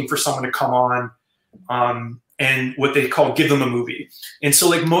they're looking for someone to come on, and what they call give them a movie. And so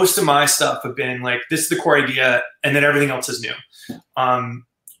like most of my stuff have been like, this is the core idea, and then everything else is new.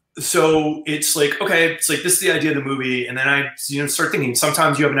 So it's like, okay, it's like, this is the idea of the movie. And then I, you know, start thinking,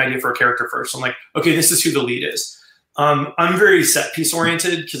 sometimes you have an idea for a character first. I'm like, okay, this is who the lead is. I'm very set piece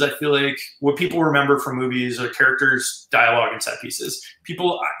oriented, because I feel like what people remember from movies are characters, dialogue, and set pieces.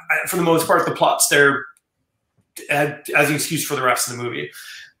 People, for the most part, the plot's there as an excuse for the rest of the movie.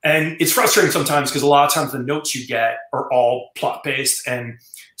 And it's frustrating sometimes, because a lot of times the notes you get are all plot based and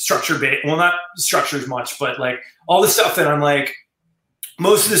structure based. Well, not structure as much, but like all the stuff that I'm like,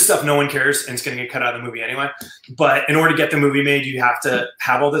 most of this stuff no one cares, and it's going to get cut out of the movie anyway. But in order to get the movie made, you have to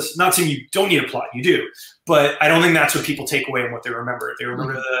have all this. Not saying you don't need a plot, you do. But I don't think that's what people take away and what they remember. They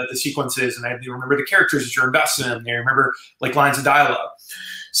remember the sequences, and they remember the characters that you're invested in. They remember like lines of dialogue.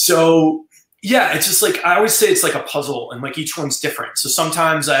 So yeah, it's just like, I always say it's like a puzzle, and like each one's different. So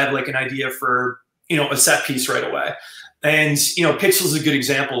sometimes I have like an idea for, you know, a set piece right away. And, you know, Pixels is a good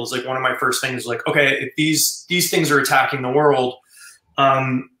example. Is like one of my first things, like, okay, if these things are attacking the world,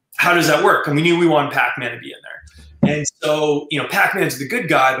 how does that work? And we knew we wanted Pac-Man to be in there. And so, Pac-Man's the good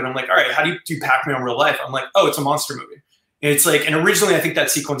guy, but I'm like, all right, how do you do Pac-Man in real life? I'm like, oh, it's a monster movie. And it's like, and originally I think that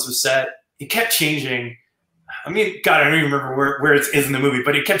sequence was set. It kept changing. I mean, God, I don't even remember where it is in the movie,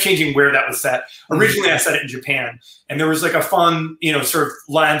 but it kept changing where that was set. Originally, I set it in Japan, and there was like a fun, sort of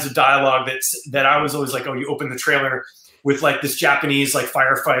lines of dialogue that I was always like, oh, you open the trailer with like this Japanese like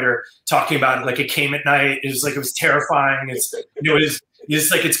firefighter talking about it, like it came at night. It was terrifying. It's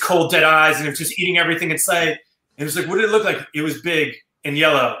like it's cold, dead eyes, and it's just eating everything in sight. And it was like, what did it look like? It was big and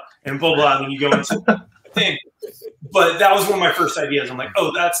yellow and blah blah. And then you go into the thing. But that was one of my first ideas. I'm like,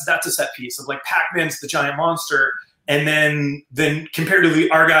 oh, that's a set piece of like Pac-Man's the giant monster, and then comparatively,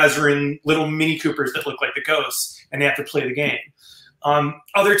 our guys are in little Mini Coopers that look like the ghosts, and they have to play the game.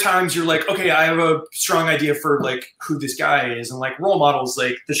 Other times you're like, okay, I have a strong idea for like who this guy is, and like role models,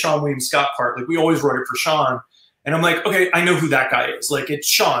 like the Sean William Scott part. Like we always wrote it for Sean, and I'm like, okay, I know who that guy is. Like it's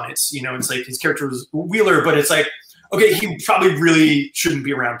Sean. It's it's like his character was Wheeler, but it's like, okay, he probably really shouldn't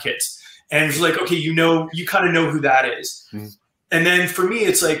be around kids. And it's like, okay, you kind of know who that is. Mm. And then for me,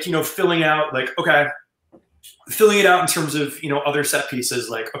 it's like, filling out like, okay, filling it out in terms of, other set pieces,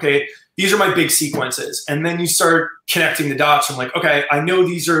 like, okay, these are my big sequences. And then you start connecting the dots. I'm like, okay, I know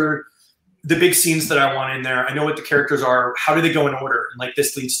these are the big scenes that I want in there. I know what the characters are. How do they go in order? And like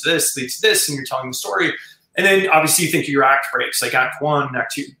this leads to this, and you're telling the story. And then obviously you think of your act breaks, like act 1,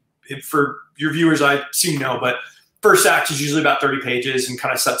 act 2. For your viewers, I assume no, but first act is usually about 30 pages and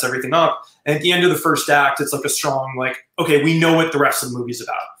kind of sets everything up. And at the end of the first act, it's like a strong, like, okay, we know what the rest of the movie's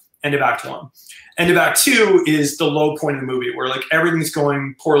about. End of act 1. End of act 2 is the low point of the movie where like everything's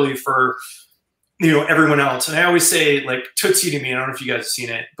going poorly for, everyone else. And I always say like Tootsie to me, I don't know if you guys have seen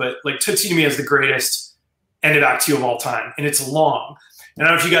it, but like Tootsie to me is the greatest end of act 2 of all time. And it's long. And I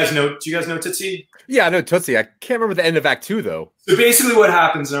don't know if you guys know, do you guys know Tootsie? Yeah, I know Tootsie. I can't remember the end of act 2 though. So basically what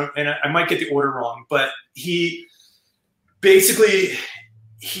happens, and I might get the order wrong, but he's falling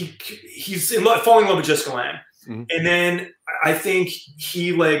in love with Jessica Lange. Mm-hmm. And then I think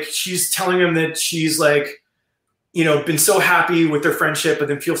she's telling him that she's like, been so happy with their friendship, but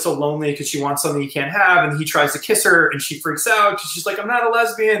then feels so lonely because she wants something he can't have. And he tries to kiss her and she freaks out because she's like, I'm not a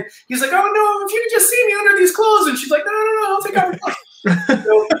lesbian. He's like, oh no, if you could just see me under these clothes. And she's like, no, I'll take off your clothes.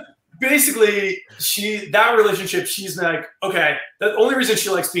 So basically that relationship, she's like, okay, the only reason she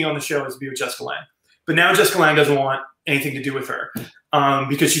likes being on the show is to be with Jessica Lange. But now Jessica Lange doesn't want anything to do with her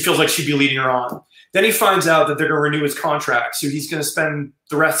because she feels like she'd be leading her on. Then he finds out that they're going to renew his contract. So he's going to spend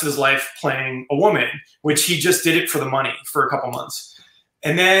the rest of his life playing a woman, which he just did it for the money for a couple months.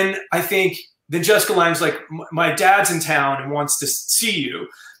 And then then Jessica Lange's like, my dad's in town and wants to see you.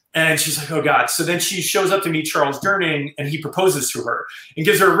 And she's like, oh God. So then she shows up to meet Charles Durning and he proposes to her and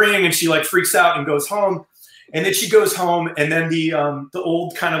gives her a ring and she like freaks out and goes home. And then she goes home and then the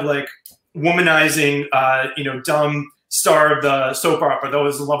old kind of like womanizing, dumb star of the soap opera that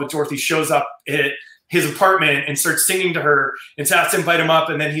was in love with Dorothy shows up at his apartment and starts singing to her and has to invite him up.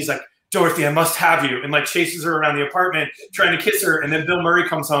 And then he's like, Dorothy, I must have you. And like chases her around the apartment trying to kiss her. And then Bill Murray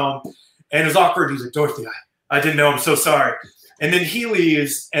comes home and it's awkward. He's like, Dorothy, I didn't know. I'm so sorry. And then he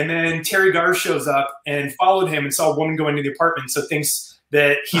leaves. And then Terry Garr shows up and followed him and saw a woman go into the apartment. So thinks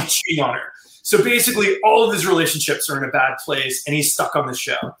that he's cheating on her. So basically all of his relationships are in a bad place and he's stuck on the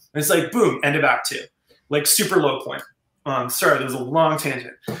show. And it's like, boom, end of act 2. Like super low point. Sorry, that was a long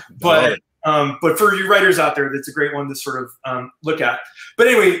tangent. But for you writers out there, that's a great one to sort of look at. But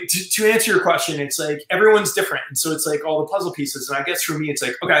anyway, to answer your question, it's like everyone's different. And so it's like all the puzzle pieces. And I guess for me, it's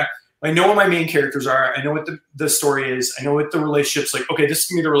like, okay, I know what my main characters are. I know what the story is. I know what the relationship's like. Okay, this is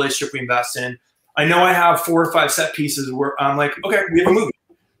going to be the relationship we invest in. I know I have 4 or 5 set pieces where I'm like, okay, we have a movie.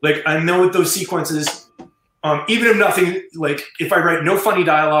 Like I know what those sequences, even if nothing, like if I write no funny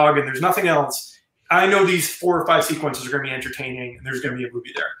dialogue and there's nothing else, I know these 4 or 5 sequences are going to be entertaining and there's going to be a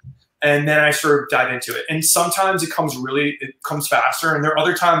movie there. And then I sort of dive into it. And sometimes it comes faster. And there are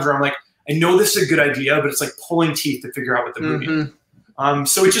other times where I'm like, I know this is a good idea, but it's like pulling teeth to figure out what the movie is.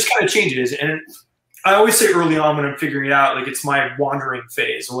 So it just kind of changes. And I always say early on when I'm figuring it out, like it's my wandering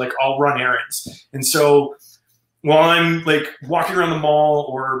phase, or like I'll run errands. And so while I'm like walking around the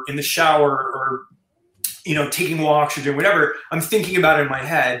mall or in the shower or, taking walks or doing whatever, I'm thinking about it in my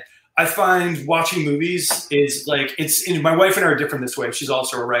head. I find watching movies is like, my wife and I are different this way. She's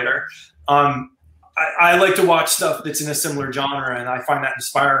also a writer. I like to watch stuff that's in a similar genre and I find that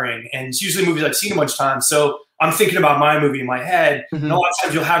inspiring. And it's usually movies I've seen a bunch of times. So I'm thinking about my movie in my head. Mm-hmm. And a lot of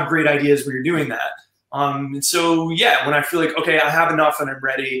times you'll have great ideas when you're doing that. And so, yeah, when I feel like, okay, I have enough and I'm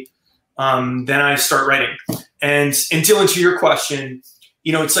ready, then I start writing. And Dylan, to your question,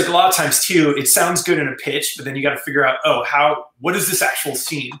 you know, it's like a lot of times too, it sounds good in a pitch, but then you got to figure out, what is this actual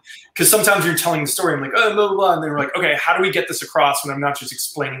scene? Because sometimes you're telling the story, I'm like, oh, blah, blah, blah. And then we're like, okay, how do we get this across when I'm not just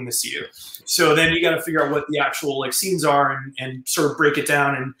explaining this to you? So then you got to figure out what the actual like scenes are and sort of break it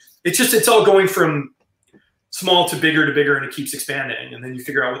down. And it's all going from small to bigger, and it keeps expanding. And then you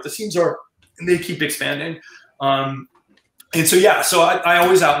figure out what the scenes are and they keep expanding. And so, yeah, so I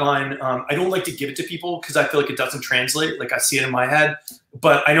always outline, I don't like to give it to people because I feel like it doesn't translate. Like I see it in my head,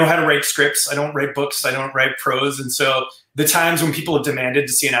 but I know how to write scripts. I don't write books. I don't write prose. And so the times when people have demanded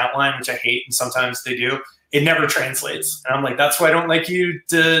to see an outline, which I hate, and sometimes they do, it never translates. And I'm like, that's why I don't like you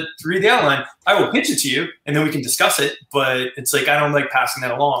to read the outline. I will pitch it to you and then we can discuss it. But it's like, I don't like passing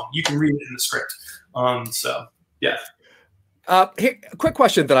that along. You can read it in the script. So, yeah. Here, a quick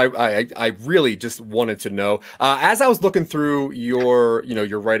question that I really just wanted to know. As I was looking through your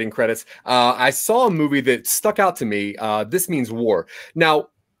writing credits, I saw a movie that stuck out to me. This Means War. Now,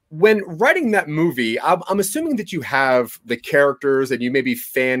 when writing that movie, I'm assuming that you have the characters and you maybe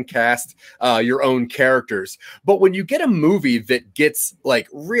fan cast your own characters. But when you get a movie that gets like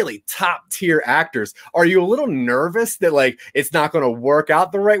really top tier actors, are you a little nervous that like it's not going to work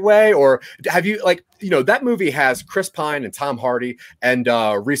out the right way? Or have you that movie has Chris Pine and Tom Hardy and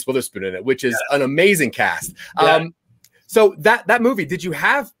Reese Witherspoon in it, which is an amazing cast. Yeah. So that movie, did you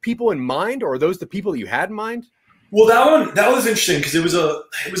have people in mind, or are those the people that you had in mind? Well, that was interesting because it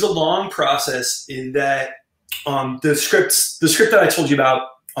was a long process in that the script that I told you about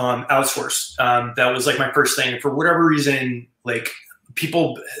outsourced. That was like my first thing. And for whatever reason, like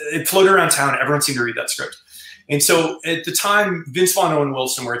it floated around town. Everyone seemed to read that script. And so at the time, Vince Vaughn and Owen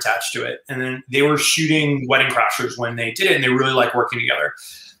Wilson were attached to it. And then they were shooting Wedding Crashers when they did it, and they really liked working together.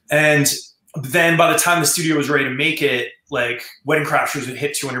 And then by the time the studio was ready to make it, like Wedding Crashers had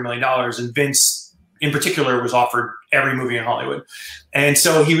hit $200 million, and Vince in particular was offered every movie in Hollywood. And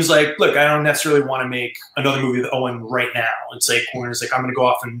so he was like, look, I don't necessarily want to make another movie with Owen right now. It's like, Warner's like, I'm going to go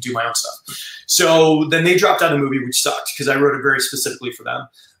off and do my own stuff. So then they dropped out of the movie, which sucked because I wrote it very specifically for them.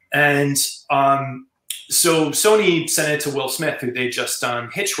 And so Sony sent it to Will Smith, who they just done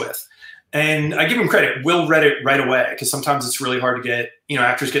Hitch with. And I give him credit. Will read it right away because sometimes it's really hard to get,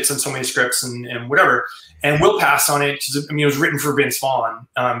 actors get sent so many scripts and whatever. And Will passed on it because, it was written for Vince Vaughn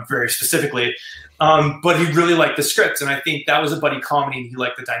very specifically. But he really liked the script. And I think that was a buddy comedy and he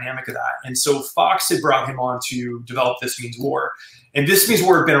liked the dynamic of that. And so Fox had brought him on to develop This Means War. And This Means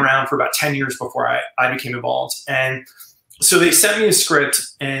War had been around for about 10 years before I became involved. And so they sent me a script,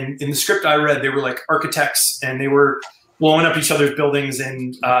 and in the script I read, they were like architects and they were blowing up each other's buildings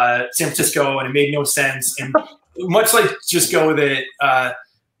in San Francisco, and it made no sense. And much like Just Go With It,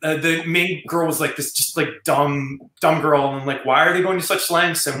 the main girl was like this just like dumb girl, and like, why are they going to such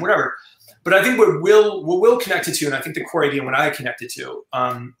lengths and whatever. But I think what Will connected to, and I think the core idea when I connected to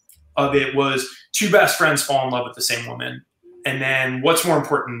of it was two best friends fall in love with the same woman. And then what's more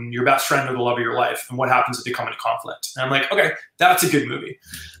important, your best friend or the love of your life, and what happens if they come into conflict. And I'm like, okay, that's a good movie.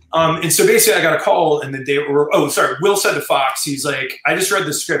 And so basically I got a call, and Will said to Fox, he's like, I just read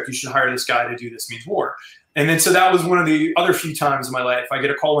the script. You should hire this guy to do This Means War. And then so that was one of the other few times in my life I get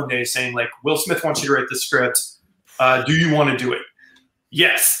a call one day saying like, Will Smith wants you to write this script. Do you want to do it?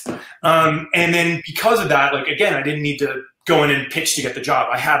 Yes. And then because of that, like, again, I didn't need to go in and pitch to get the job.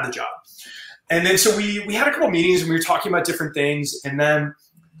 I had the job. And then so we had a couple of meetings and we were talking about different things. And then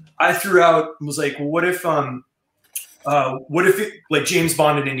I threw out, was like, well, what if like James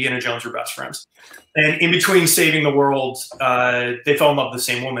Bond and Indiana Jones were best friends? And in between saving the world, they fell in love with the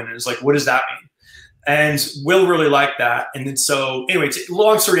same woman. And it's like, what does that mean? And Will really liked that. And then so anyway,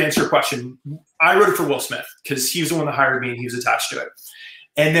 long story to answer your question, I wrote it for Will Smith because he was the one that hired me and he was attached to it.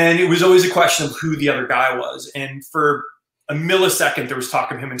 And then it was always a question of who the other guy was. And for a millisecond, there was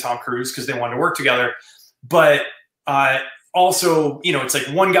talk of him and Tom Cruise because they wanted to work together. But also, it's like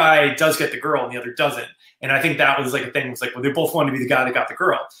one guy does get the girl and the other doesn't. And I think that was like a thing. It was like, well, they both wanted to be the guy that got the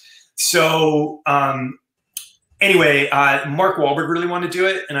girl. So anyway, Mark Wahlberg really wanted to do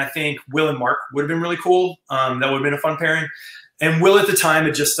it. And I think Will and Mark would have been really cool. That would have been a fun pairing. And Will at the time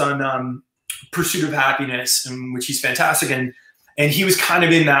had just done Pursuit of Happiness, in which he's fantastic. And he was kind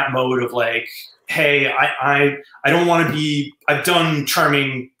of in that mode of like, hey, I don't want to be, I've done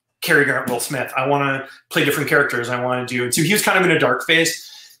charming Cary Grant, Will Smith. I want to play different characters. I want to do it. So he was kind of in a dark phase,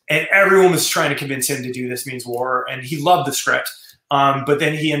 and everyone was trying to convince him to do This Means War. And he loved the script. But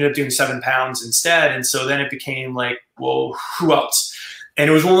then he ended up doing 7 Pounds instead. And so then it became like, well, who else? And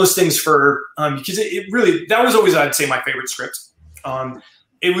it was one of those things for, because it really, that was always, I'd say, my favorite script.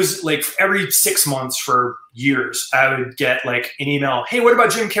 It was like every 6 months for years, I would get like an email, hey, what about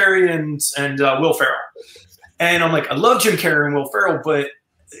Jim Carrey and Will Ferrell? And I'm like, I love Jim Carrey and Will Ferrell, but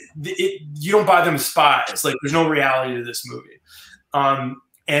you don't buy them as spies. Like, there's no reality to this movie.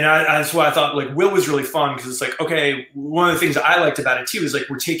 And that's why I thought like Will was really fun, because it's like, okay, one of the things I liked about it too is like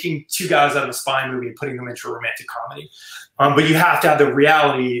we're taking two guys out of a spy movie and putting them into a romantic comedy. But you have to have the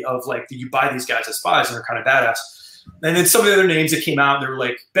reality of like you buy these guys as spies and they're kind of badass. And then some of the other names that came out, they were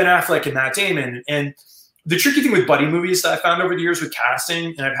like Ben Affleck and Matt Damon. And the tricky thing with buddy movies that I found over the years with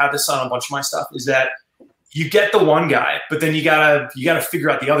casting, and I've had this on a bunch of my stuff, is that you get the one guy, but then you gotta figure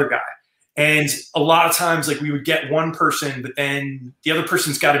out the other guy. And a lot of times, like we would get one person, but then the other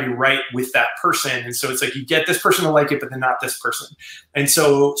person's got to be right with that person. And so it's like you get this person to like it, but then not this person. And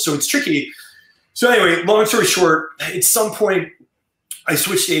so it's tricky. So anyway, long story short, at some point I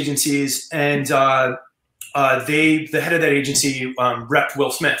switched agencies, and the head of that agency repped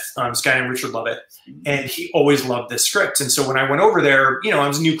Will Smith, this guy named Richard Lovett, and he always loved this script. And so when I went over there, I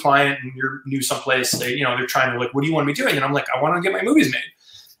was a new client, and you're new someplace. They're trying to like, what do you want me doing? And I'm like, I want to get my movies made.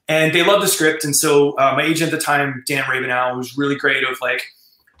 And they loved the script. And so my agent at the time, Dan Ravenau, was really great of like,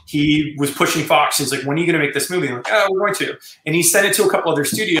 he was pushing Fox. He's like, when are you going to make this movie? I'm like, oh, we're going to. And he sent it to a couple other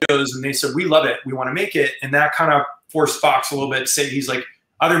studios, and they said, we love it. We want to make it. And that kind of forced Fox a little bit to say, he's like,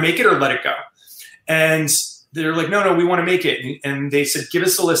 either make it or let it go. And they're like, no, we want to make it. And they said, give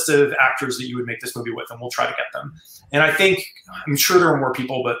us a list of actors that you would make this movie with, and we'll try to get them. And I'm sure there were more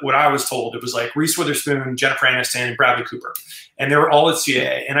people, but what I was told, it was like Reese Witherspoon, Jennifer Aniston, and Bradley Cooper. And they were all at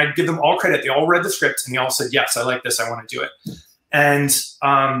CAA. And I give them all credit. They all read the script, and they all said, yes, I like this. I want to do it. And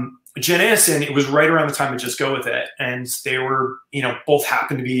Jen Aniston, it was right around the time to Just Go With It. And they were, both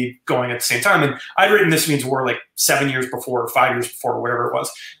happened to be going at the same time. And I'd written This Means War like 7 years before, or 5 years before, or whatever it was.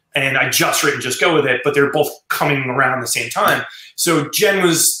 And I just written Just Go With It, but they're both coming around the same time. So Jen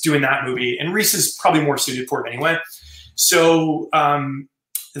was doing that movie, and Reese is probably more suited for it anyway. So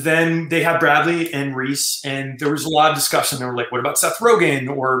then they had Bradley and Reese, and there was a lot of discussion. They were like, what about Seth Rogen?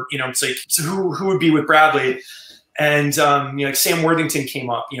 Or, it's like, so who would be with Bradley? And, like Sam Worthington came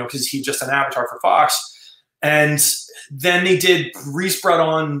up, because he's just an avatar for Fox. And then Reese brought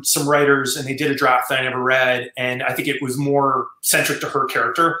on some writers, and they did a draft that I never read. And I think it was more centric to her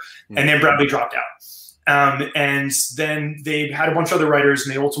character. And then Bradley dropped out. And then they had a bunch of other writers,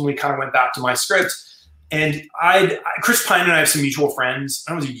 and they ultimately kind of went back to my script. And Chris Pine and I have some mutual friends.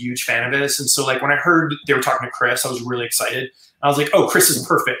 I was a huge fan of this. And so like when I heard they were talking to Chris, I was really excited. I was like, oh, Chris is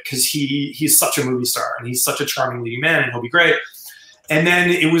perfect, because he's such a movie star, and he's such a charming leading man, and he'll be great. And then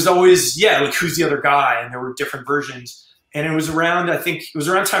it was always, like, who's the other guy? And there were different versions. And it was around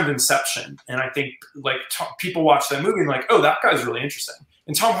time of Inception. And I think like people watched that movie and like, oh, that guy's really interesting.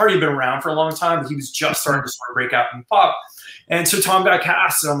 And Tom Hardy had been around for a long time. He was just starting to sort of break out and pop. And so Tom got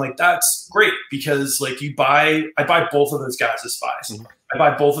cast, and I'm like, that's great, because like I buy both of those guys as spies. Mm-hmm. I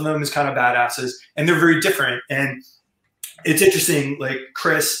buy both of them as kind of badasses, and they're very different. And it's interesting, like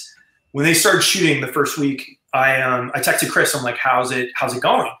Chris, when they started shooting the first week, I texted Chris. I'm like, how's it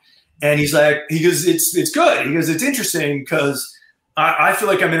going? And he goes, it's good. He goes, it's interesting, because I feel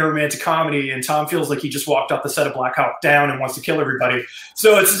like I'm in a romantic comedy, and Tom feels like he just walked off the set of Black Hawk Down and wants to kill everybody.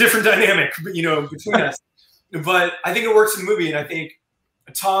 So it's a different dynamic, between us. But I think it works in the movie, and I think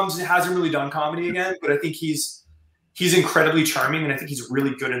Tom hasn't really done comedy again, but I think he's incredibly charming, and I think he's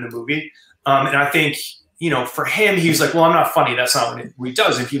really good in the movie. And I think, for him, he was like, well, I'm not funny. That's not what he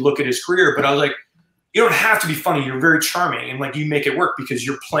does if you look at his career. But I was like, you don't have to be funny. You're very charming, and like you make it work because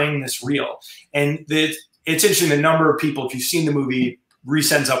you're playing this real. And it's interesting, the number of people, if you've seen the movie,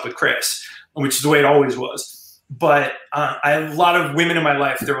 Reese ends up with Chris, which is the way it always was. But I have a lot of women in my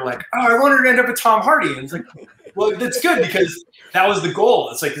life that were like, oh, I wanted to end up with Tom Hardy. And it's like, well, that's good, because that was the goal.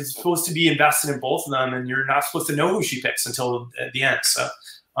 It's like it's supposed to be invested in both of them, and you're not supposed to know who she picks until at the end. So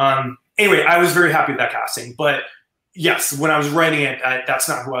anyway, I was very happy with that casting. But yes, when I was writing it, that's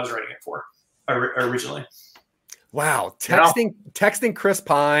not who I was writing it for originally. Wow. Texting Chris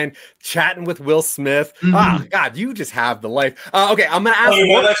Pine, chatting with Will Smith. Mm-hmm. Ah, God, you just have the life. Okay, I'm going to ask.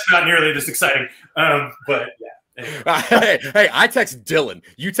 Well, that's not nearly this exciting. But yeah. Anyway. Hey, I text Dylan.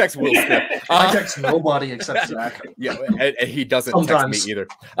 You text Will Smith. I text nobody except Zach. Yeah, and he doesn't Sometimes. Text me either.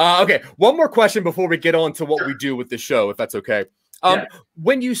 Okay, one more question before we get on to what we do with the show, if that's okay.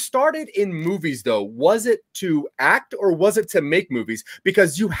 When you started in movies, though, was it to act or was it to make movies?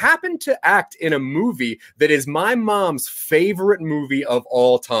 Because you happen to act in a movie that is my mom's favorite movie of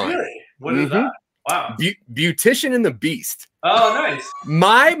all time. Really? What is that? Wow. Beautician and the Beast. Oh, nice.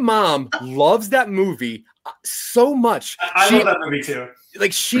 My mom loves that movie so much. I love that movie too.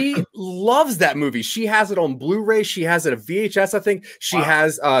 Like, she loves that movie. She has it on Blu-ray. She has it a VHS, I think. She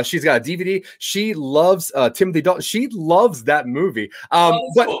has she's got a DVD. She loves Timothy Dalton. She loves that movie.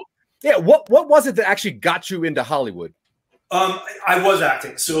 But cool. Yeah, what was it that actually got you into Hollywood? I was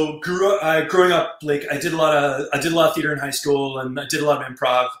acting. So growing up, like I did a lot of theater in high school, and I did a lot of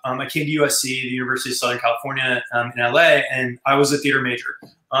improv. I came to USC, the University of Southern California, in LA, and I was a theater major.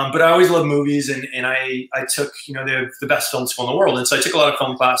 But I always loved movies, and I took, the best film school in the world, and so I took a lot of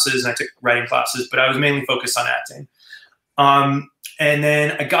film classes and I took writing classes, but I was mainly focused on acting. And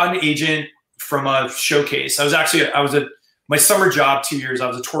then I got an agent from a showcase. My summer job 2 years. I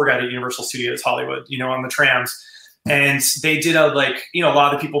was a tour guide at Universal Studios Hollywood, on the trams. And they did a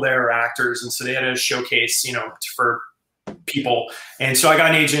lot of the people there are actors. And so they had a showcase, for people. And so I got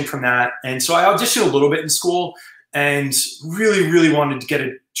an agent from that. And so I auditioned a little bit in school and really, really wanted to get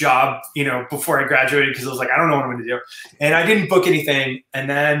a job, before I graduated, because I was like, I don't know what I'm going to do. And I didn't book anything. And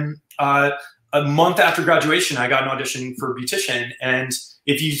then a month after graduation, I got an audition for Beautician. And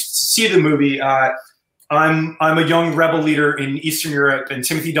if you see the movie, I'm a young rebel leader in Eastern Europe, and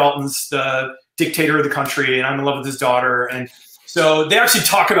Timothy Dalton's the dictator of the country, and I'm in love with his daughter. And so they actually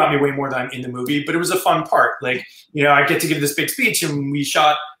talk about me way more than I'm in the movie, but it was a fun part. I get to give this big speech, and we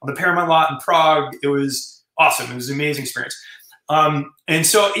shot on the Paramount lot in Prague. It was awesome. It was an amazing experience. And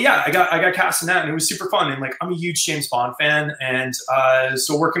so, yeah, I got cast in that, and it was super fun. And I'm a huge James Bond fan. And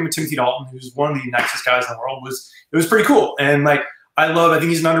so working with Timothy Dalton, who's one of the nicest guys in the world, it was pretty cool. And I think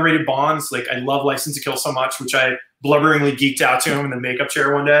he's an underrated Bond. I love License to Kill so much, which I blubberingly geeked out to him in the makeup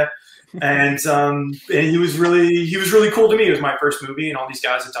chair one day. And he was really cool to me. It was my first movie, and all these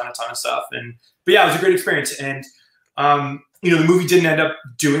guys have done a ton of stuff. But yeah, it was a great experience. And the movie didn't end up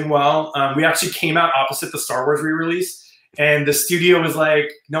doing well. We actually came out opposite the Star Wars re-release, and the studio was like,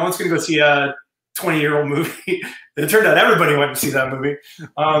 no one's going to go see a 20-year-old movie. It turned out everybody went to see that movie.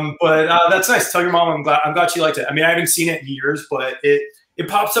 But that's nice. Tell your mom I'm glad she liked it. I mean, I haven't seen it in years, but it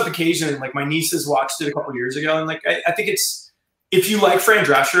pops up occasionally. My nieces watched it a couple years ago, and I think if you like Fran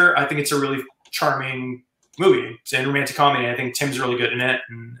Drescher, I think it's a really charming movie. It's a romantic comedy. I think Tim's really good in it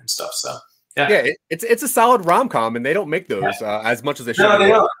and stuff. So yeah, it's a solid rom-com, and they don't make those as much as they should.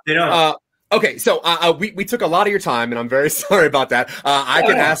 No, they don't. Okay, so we took a lot of your time, and I'm very sorry about that. I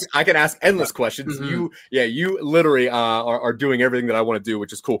can ask endless questions. Mm-hmm. You literally are doing everything that I want to do,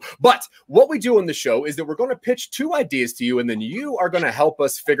 which is cool. But what we do on the show is that we're going to pitch 2 ideas to you, and then you are going to help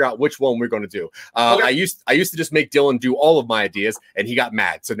us figure out which one we're going to do. Okay. I used to just make Dylan do all of my ideas, and he got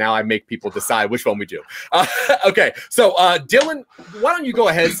mad. So now I make people decide which one we do. Okay, so Dylan, why don't you go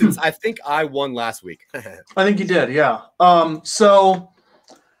ahead, since I think I won last week. I think you did, yeah. So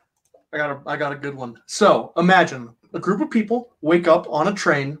I got a good one. So imagine a group of people wake up on a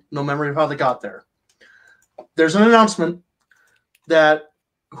train, no memory of how they got there. There's an announcement that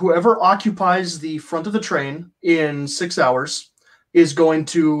whoever occupies the front of the train in 6 hours is going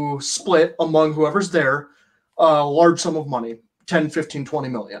to split among whoever's there a large sum of money, 10, 15, 20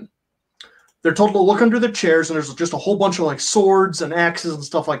 million. They're told to look under their chairs, and there's just a whole bunch of swords and axes and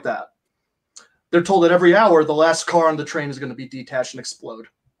stuff like that. They're told that every hour the last car on the train is going to be detached and explode.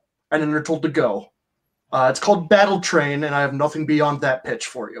 And then they're told to go. It's called Battle Train, and I have nothing beyond that pitch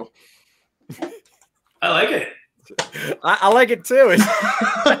for you. I like it. I like it too.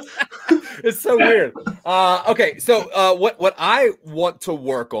 It's so weird. Okay, so what I want to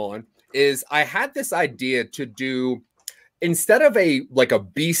work on is I had this idea to do, instead of a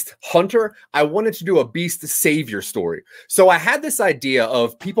beast hunter, I wanted to do a beast savior story. So I had this idea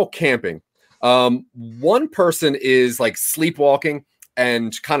of people camping. One person is sleepwalking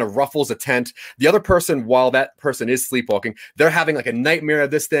and kind of ruffles a tent. The other person, while that person is sleepwalking, they're having a nightmare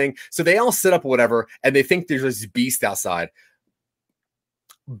of this thing. So they all sit up or whatever, and they think there's this beast outside.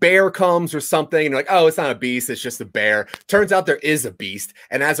 Bear comes or something, and oh, it's not a beast, it's just a bear. Turns out there is a beast,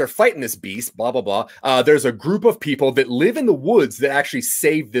 and as they're fighting this beast, blah blah blah, there's a group of people that live in the woods that actually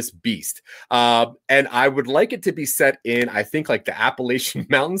save this beast. And I would like it to be set in, I think, the Appalachian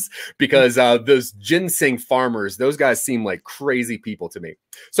Mountains, because those ginseng farmers, those guys seem like crazy people to me.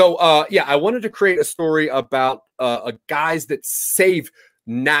 So yeah, I wanted to create a story about guys that save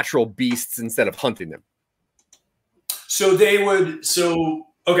natural beasts instead of hunting them. So they would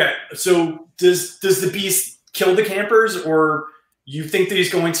okay, so does the beast kill the campers, or you think that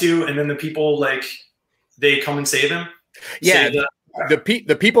he's going to, and then the people they come and save him? Yeah,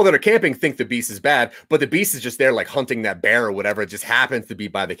 the people that are camping think the beast is bad, but the beast is just there hunting that bear or whatever. It just happens to be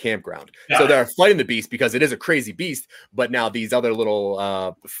by the campground. Yeah. So they're fighting the beast because it is a crazy beast, but now these other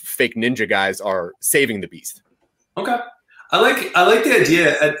little fake ninja guys are saving the beast. Okay, I like the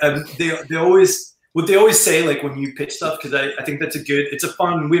idea. They always. What they always say, when you pitch stuff, because I think that's it's a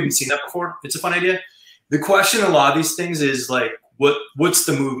fun, we haven't seen that before. It's a fun idea. The question in a lot of these things is what's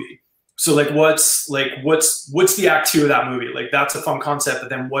the movie? So like, what's the act two of that movie? Like, that's a fun concept, but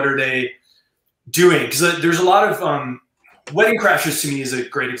then what are they doing? Because there's a lot of Wedding Crashers to me is a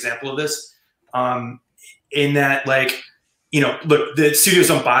great example of this. In that, like, you know, look, the studios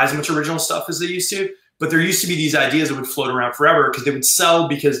don't buy as much original stuff as they used to, but there used to be these ideas that would float around forever because they would sell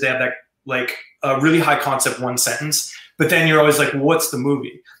because they have that like a really high concept one sentence. But then you're always like, well, what's the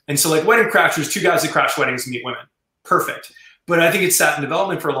movie? And so like Wedding Crashers, two guys that crash weddings and meet women. Perfect. But I think it sat in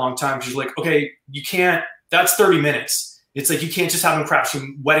development for a long time because you're like, okay, you can't, that's 30 minutes. It's like, you can't just have them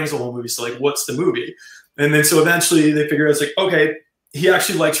crashing weddings the whole movie. So like, what's the movie? And then so eventually they figure out, it's like, okay, he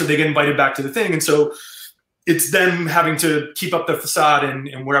actually likes her. They get invited back to the thing. And so it's them having to keep up the facade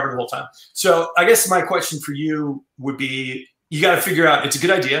and whatever the whole time. So I guess my question for you would be, you got to figure out, it's a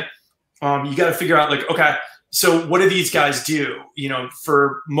good idea. You got to figure out like, okay, so what do these guys do, you know,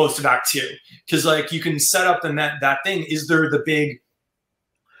 for most of act two? Because like you can set up that thing. Is there the big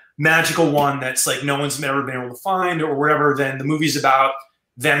magical one that's like no one's ever been able to find or whatever? Then the movie's about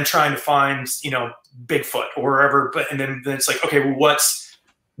them trying to find, you know, Bigfoot or wherever. But and then it's like, okay, well,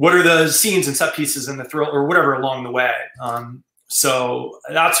 what are the scenes and set pieces and the thrill or whatever along the way? So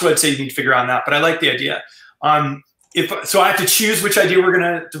that's what I'd say you need to figure out on that. But I like the idea. So I have to choose which idea we're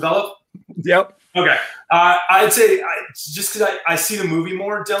going to develop. Yep. Okay. I'd say just because I see the movie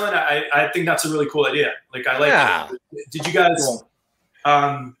more, Dylan, I think that's a really cool idea. Like I like it. Did you guys,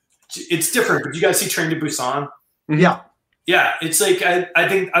 it's different, but you guys see Train to Busan? Yeah. Yeah. It's like, I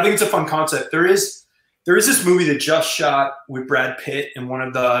think it's a fun concept. There is this movie that just shot with Brad Pitt and one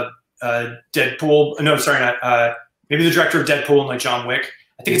of the Deadpool. No, sorry, not maybe the director of Deadpool and like John Wick.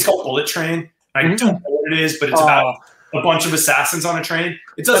 I think it's called Bullet Train. I don't know what it is, but it's about a bunch of assassins on a train.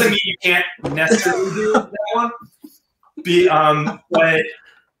 It doesn't mean you can't necessarily do that one. But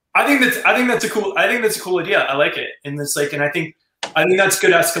I think that's a cool idea. I like it, and it's like, and I think that's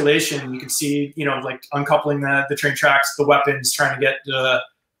good escalation. You can see, you know, like uncoupling the train tracks, the weapons, trying to get.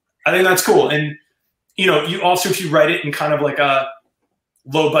 I think that's cool, and you know, you also if you write it in kind of like a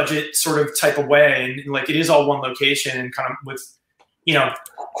low budget sort of type of way, and like it is all one location and kind of with, you know,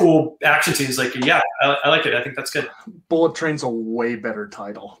 cool action scenes. Like, yeah, I like it. I think that's good. Bullet Train's a way better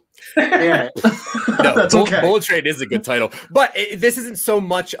title. Yeah, no, that's okay. Bullet Train is a good title, but this isn't so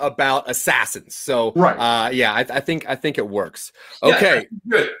much about assassins. So, right. Yeah, I think it works. Okay, yeah,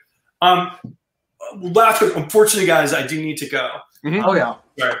 good. Last one. Unfortunately, guys, I do need to go. Mm-hmm. Oh yeah.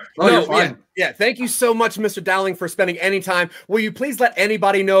 Right. Oh, you're fine. Yeah. Thank you so much, Mr. Dowling, for spending any time. Will you please let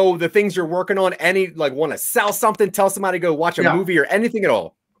anybody know the things you're working on? Any like want to sell something, tell somebody to go watch a movie or anything at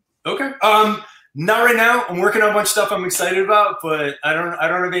all? Okay. Not right now. I'm working on a bunch of stuff I'm excited about, but I don't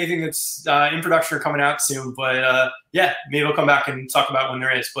have anything that's in production or coming out soon. But yeah, maybe I'll come back and talk about when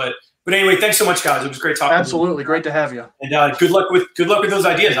there is. But anyway, thanks so much, guys. It was great talking. Absolutely, great to have you. And good luck with those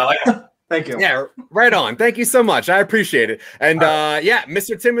ideas. I like them. Thank you. Yeah, right on. Thank you so much. I appreciate it. And yeah,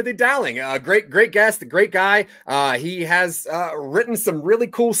 Mr. Timothy Dowling, great guest, great guy. He has written some really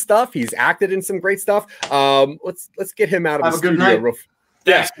cool stuff. He's acted in some great stuff. Let's get him out of the studio.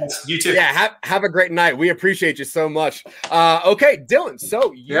 Yeah, you too. Yeah, have a great night. We appreciate you so much. Okay, Dylan.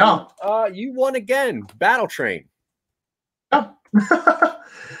 So you won again. Battle Train. Yeah.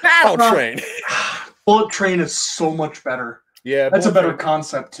 Battle Train. Bullet Train is so much better. Yeah, that's a better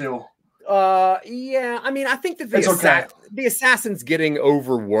concept too. Yeah, I mean, I think that the assassin's getting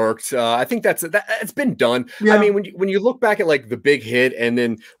overworked. I think it's been done. Yeah. I mean, when you look back at like the big hit, and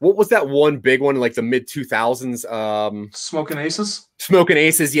then what was that one big one in like the mid 2000s? Smoking Aces. Smoking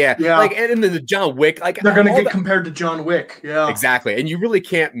Aces, yeah. Like, and then the John Wick, like they're gonna get compared to John Wick. Yeah, exactly. And you really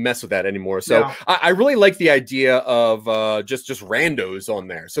can't mess with that anymore. So I really like the idea of just randos on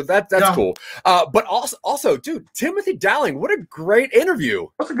there. So that's cool. But also, dude, Timothy Dowling, what a great interview.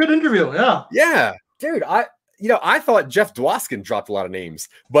 That's a good interview. Yeah. Yeah, dude. I thought Jeff Dwoskin dropped a lot of names,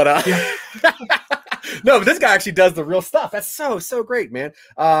 but no, but this guy actually does the real stuff. That's so great, man.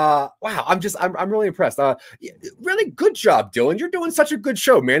 Wow, I'm really impressed. Really good job, Dylan. You're doing such a good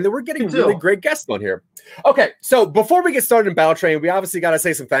show, man. That we're getting really great guests on here. Okay, so before we get started in Battle Train, we obviously got to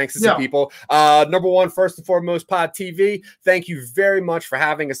say some thanks to some people. Number one, first and foremost, Pod TV. Thank you very much for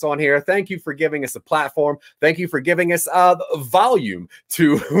having us on here. Thank you for giving us a platform. Thank you for giving us volume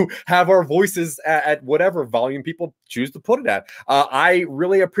to have our voices at whatever volume people choose to put it at. I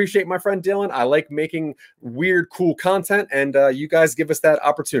really appreciate my friend Dylan. I like making weird, cool content, and you guys give us that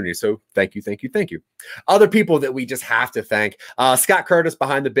opportunity. So thank you. Other people that we just have to thank, Scott Curtis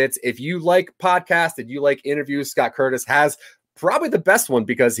behind the bits. If you like podcasts, if you like interviews, Scott Curtis has probably the best one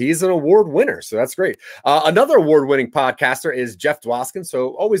because he's an award winner. So that's great. Another award-winning podcaster is Jeff Dwoskin.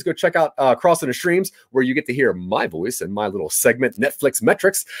 So always go check out Crossing the Streams, where you get to hear my voice and my little segment, Netflix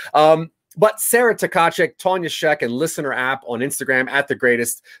Metrics. But Sarah Tkachuk, Tanya Sheck, and Listener App on Instagram at The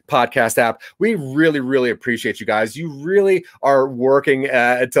Greatest Podcast App. We really, really appreciate you guys. You really are working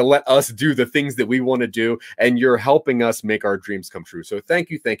to let us do the things that we want to do, and you're helping us make our dreams come true. So thank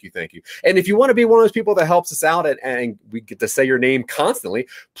you, thank you, thank you. And if you want to be one of those people that helps us out and we get to say your name constantly,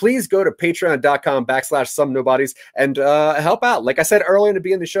 please go to patreon.com/SomeNobodies and help out. Like I said earlier in the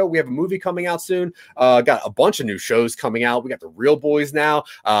beginning of the show, we have a movie coming out soon. Got a bunch of new shows coming out. We got The Real Boys now.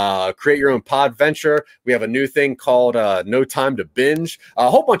 Create Your Own Pod Venture. We have a new thing called No Time to Binge. A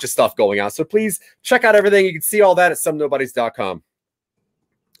whole bunch of stuff going on. So please check out everything. You can see all that at somenobodies.com.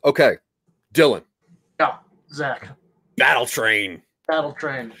 Okay, Dylan. Yeah, Zach. Battle Train. Battle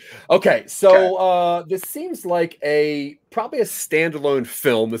Train. Okay, so this seems like probably a standalone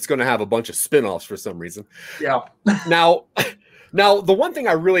film that's going to have a bunch of spin-offs for some reason. Yeah. Now, the one thing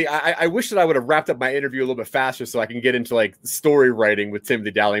I wish that I would have wrapped up my interview a little bit faster so I can get into like story writing with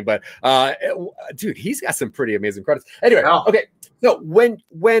Timothy Dowling, but dude, he's got some pretty amazing credits. Anyway, okay, so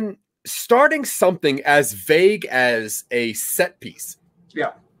when starting something as vague as a set piece,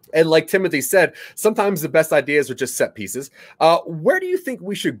 yeah, and like Timothy said, sometimes the best ideas are just set pieces. Where do you think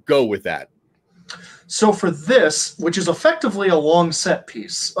we should go with that? So for this, which is effectively a long set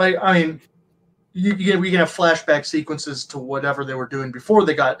piece, I mean. We can have flashback sequences to whatever they were doing before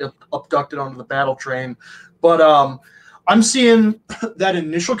they got abducted onto the battle train. But I'm seeing that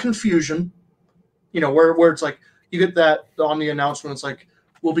initial confusion, where it's like you get that on the announcement. It's like,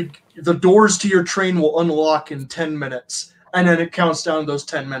 the doors to your train will unlock in 10 minutes. And then it counts down those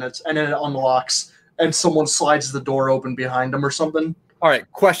 10 minutes and then it unlocks and someone slides the door open behind them or something. All right,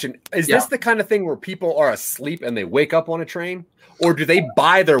 question. Is this the kind of thing where people are asleep and they wake up on a train? Or do they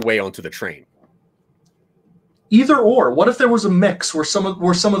buy their way onto the train? Either or. What if there was a mix where some of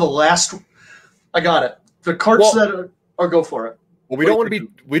the last? I got it. The carts go for it. Well, we don't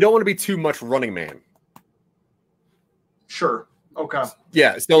want to be too much Running Man. Sure. Okay.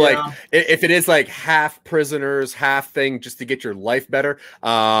 Yeah. So like, if it is like half prisoners, half thing, just to get your life better.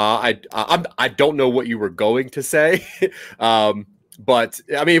 I don't know what you were going to say. But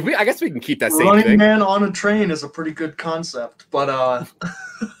I mean, I guess we can keep that same Running thing. Man on a train is a pretty good concept, but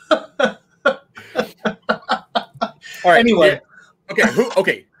All right. Anyway.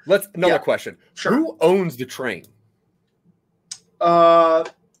 Okay. Let's another question. Sure. Who owns the train?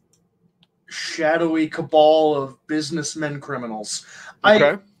 Shadowy cabal of businessmen criminals.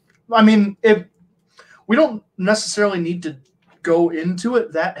 Okay. I mean, we don't necessarily need to go into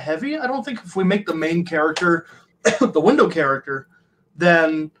it that heavy. I don't think if we make the main character the window character,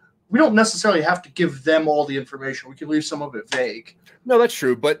 then we don't necessarily have to give them all the information. We can leave some of it vague. No, that's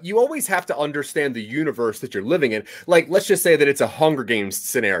true. But you always have to understand the universe that you're living in. Like, let's just say that it's a Hunger Games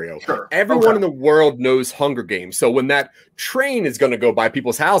scenario. Sure. Everyone in the world knows Hunger Games. So when that train is going to go by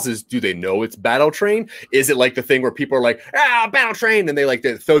people's houses, do they know it's Battle Train? Is it like the thing where people are like, Battle Train, and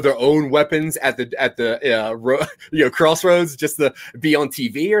they throw their own weapons at the crossroads just to be on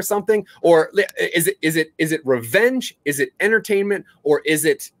TV or something? Or is it revenge? Is it entertainment? Or is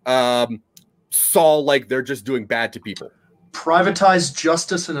it Saul, like they're just doing bad to people? Privatized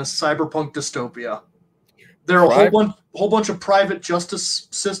justice in a cyberpunk dystopia. There are a whole bunch of private justice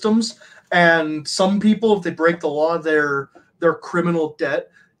systems, and some people, if they break the law, their criminal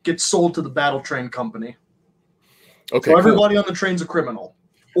debt gets sold to the Battle Train company. Okay, so everybody on the train's a criminal,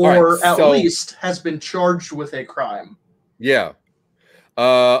 or at least has been charged with a crime. Yeah.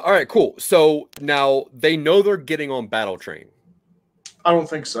 All right, cool. So now they know they're getting on Battle Train. I don't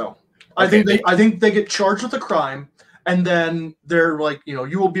think so. Okay, I think they get charged with a crime. And then they're like,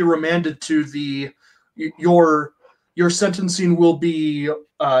 you will be remanded to your sentencing will be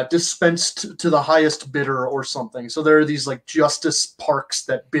dispensed to the highest bidder or something. So there are these like justice parks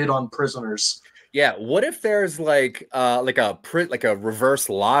that bid on prisoners. Yeah. What if there's like a reverse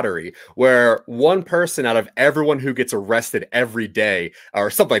lottery where one person out of everyone who gets arrested every day or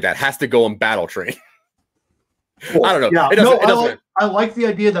something like that has to go on Battle Train? Cool. I don't know. Yeah. I like the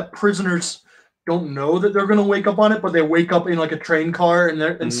idea that prisoners don't know that they're going to wake up on it, but they wake up in like a train car,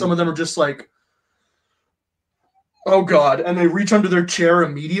 and some of them are just like, oh God, and they reach under their chair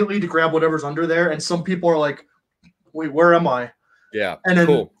immediately to grab whatever's under there, and some people are like, wait, where am I? Yeah. And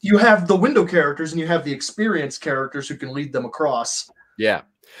then you have the window characters and you have the experienced characters who can lead them across. Yeah.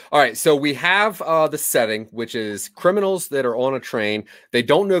 All right, so we have the setting, which is criminals that are on a train. They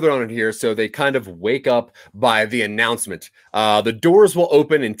don't know they're on it here, so they kind of wake up by the announcement. The doors will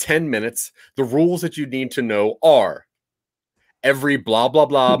open in 10 minutes. The rules that you need to know are every blah blah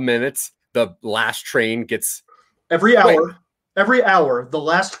blah minutes, the last train gets every hour. Every hour, the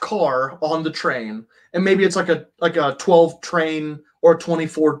last car on the train, and maybe it's like a 12 train or a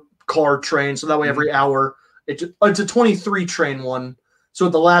 24 car train. So that way, every hour it's a 23 train one. So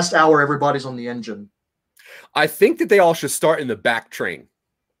at the last hour, everybody's on the engine. I think that they all should start in the back train.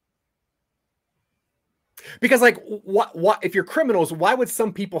 Because like what if you're criminals, why would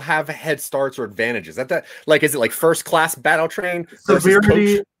some people have head starts or advantages? That like is it like first class battle train?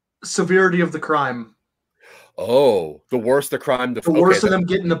 Severity of the crime. Oh, the worse the crime, the worse of them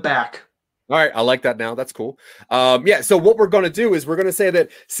get in the back. All right, I like that now. That's cool. Yeah, so what we're going to do is we're going to say that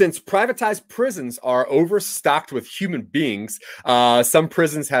since privatized prisons are overstocked with human beings, some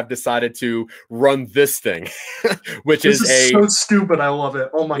prisons have decided to run this thing, which this is so stupid. I love it.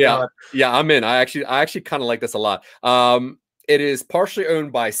 Oh my God. Yeah, I'm in. I actually kind of like this a lot. It is partially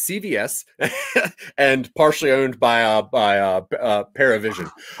owned by CVS and partially owned by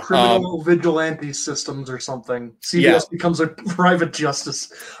Paravision. Criminal vigilante systems or something. CVS becomes a private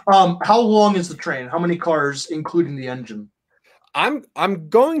justice. How long is the train? How many cars, including the engine? I'm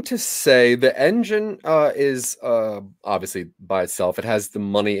going to say the engine is obviously by itself. It has the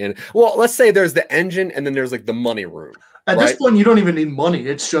money in. Well, let's say there's the engine and then there's like the money room. At this point, you don't even need money.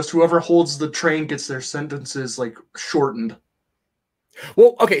 It's just whoever holds the train gets their sentences like shortened.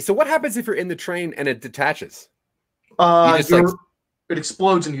 Well, okay, so what happens if you're in the train and it detaches? It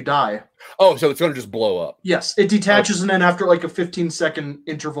explodes and you die. Oh, so it's going to just blow up. Yes, it detaches and then after like a 15-second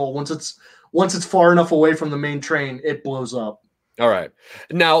interval, once it's far enough away from the main train, it blows up. All right.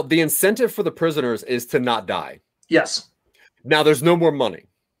 Now, the incentive for the prisoners is to not die. Yes. Now, there's no more money.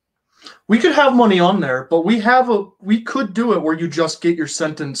 We could have money on there, but we could do it where you just get your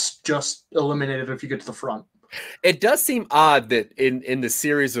sentence just eliminated if you get to the front. It does seem odd that in the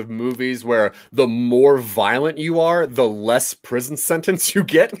series of movies where the more violent you are, the less prison sentence you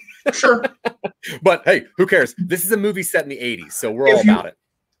get. Sure. But hey, who cares? This is a movie set in the 80s, so we're all about it.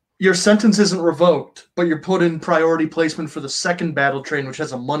 Your sentence isn't revoked, but you're put in priority placement for the second battle train, which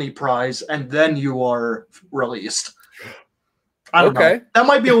has a money prize, and then you are released. I don't know. That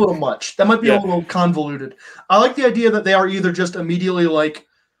might be a little much. That might be a little convoluted. I like the idea that they are either just immediately like,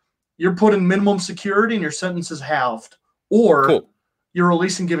 you're put in minimum security and your sentence is halved, or you're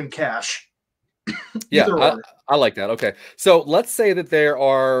released and given cash. Yeah, I like that. Okay. So let's say that there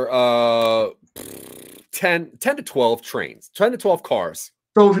are 10 to 12 trains, 10 to 12 cars.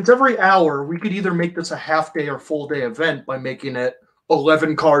 So if it's every hour, we could either make this a half day or full day event by making it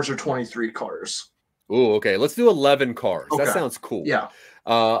 11 cars or 23 cars. Ooh, okay. Let's do 11 cars. Okay. That sounds cool. Yeah.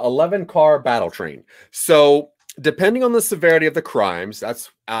 11 car battle train. So depending on the severity of the crimes, that's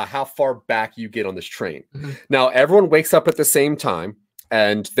how far back you get on this train. Mm-hmm. Now, everyone wakes up at the same time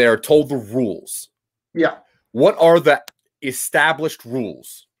and they're told the rules. Yeah. What are the established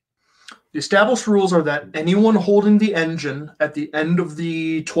rules? The established rules are that anyone holding the engine at the end of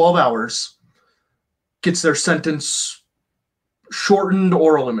the 12 hours gets their sentence shortened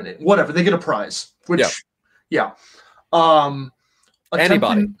or eliminated. Whatever. They get a prize. Which,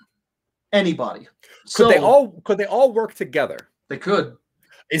 anybody. Could they all work together? They could.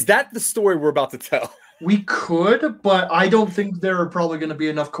 Is that the story we're about to tell? We could, but I don't think there are probably going to be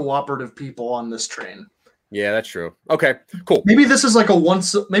enough cooperative people on this train. Yeah, that's true. Okay, cool. Maybe this is like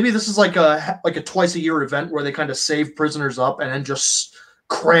a twice a year event where they kind of save prisoners up and then just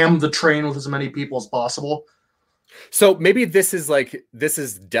cram the train with as many people as possible. So maybe this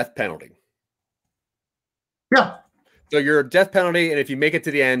is death penalty. Yeah. So you're death penalty, and if you make it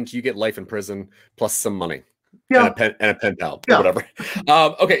to the end, you get life in prison plus some money. Yeah. And a pen pal. Yeah. Whatever.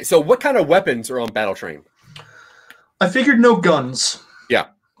 Okay, so what kind of weapons are on Battle Train? I figured no guns. Yeah.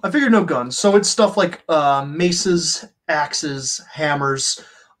 I figured no guns. So it's stuff like maces, axes, hammers.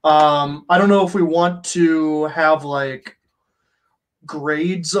 I don't know if we want to have like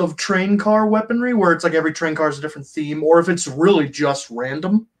grades of train car weaponry where it's like every train car is a different theme, or if it's really just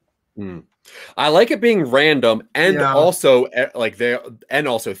random. I like it being random and also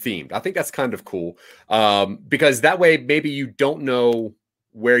themed. I think that's kind of cool because that way maybe you don't know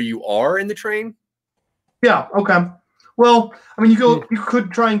where you are in the train. Yeah. Okay. Well, I mean, you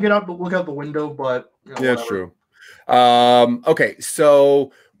could try and get out, look out the window, but that's true. Okay,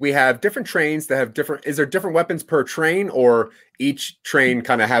 so we have different trains that have different. Is there different weapons per train, or each train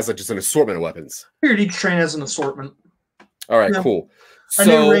kind of has just an assortment of weapons? I figured each train has an assortment. All right, cool. And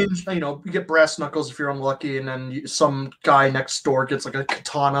they range, you get brass knuckles if you're unlucky, and then some guy next door gets like a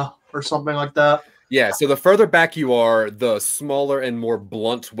katana or something like that. Yeah, so the further back you are, the smaller and more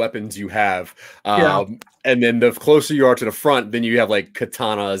blunt weapons you have. And then the closer you are to the front, then you have like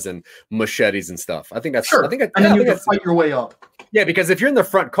katanas and machetes and stuff. I think that's sure. And then you can fight your way up. Yeah, because if you're in the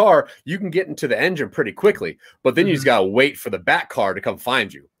front car, you can get into the engine pretty quickly, but then you just gotta wait for the back car to come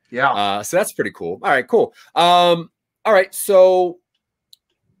find you. Yeah. So that's pretty cool. All right, cool. All right, so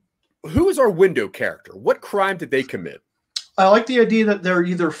who is our window character? What crime did they commit? I like the idea that they're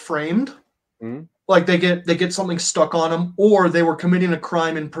either framed, like they get something stuck on them, or they were committing a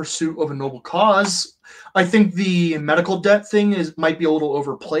crime in pursuit of a noble cause. I think the medical debt thing might be a little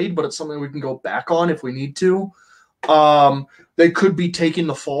overplayed, but it's something we can go back on if we need to. They could be taking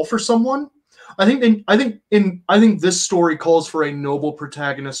the fall for someone. I think this story calls for a noble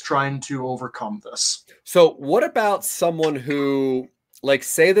protagonist trying to overcome this. So what about someone who, like,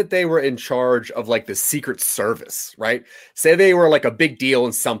 say that they were in charge of like the Secret Service, right? Say they were like a big deal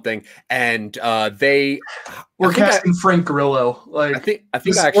in something, and we're casting Frank Grillo. Like, I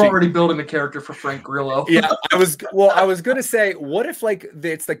think we're already building a character for Frank Grillo. Yeah, I was gonna say, what if like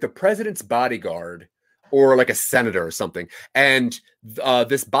it's like the president's bodyguard or like a senator or something, and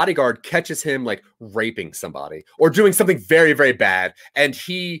this bodyguard catches him like raping somebody or doing something very, very bad, and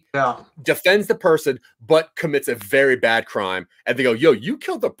he defends the person but commits a very bad crime, and they go, "Yo, you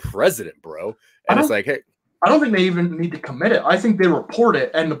killed the president, bro," and it's like, hey. I don't think they even need to commit it. I think they report it,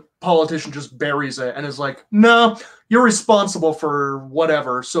 and the politician just buries it and is like, "No, you're responsible for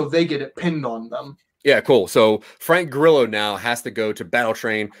whatever," so they get it pinned on them. Yeah, cool. So Frank Grillo now has to go to Battle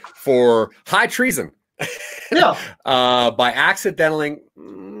Train for high treason. Yeah. By accidentally,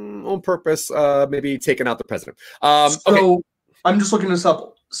 on purpose, maybe taking out the president. Okay. I'm just looking this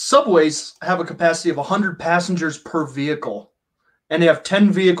up. Subways have a capacity of 100 passengers per vehicle, and they have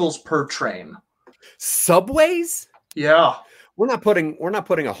 10 vehicles per train. Subways? Yeah. We're not putting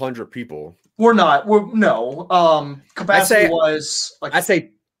 100 people. We're not. Capacity was like I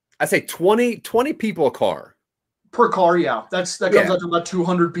say 20 people a car. Per car, yeah. That comes out to about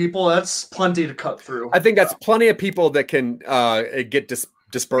 200 people. That's plenty to cut through. I think that's plenty of people that can get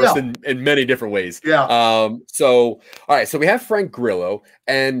dispersed in many different ways. Yeah. So, all right. So we have Frank Grillo,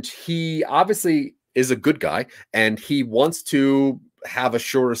 and he obviously is a good guy, and he wants to have a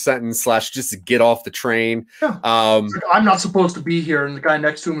shorter sentence / just get off the train. Yeah. Like, I'm not supposed to be here. And the guy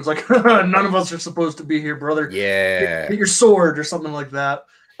next to him is like, none of us are supposed to be here, brother. Yeah. Get your sword or something like that.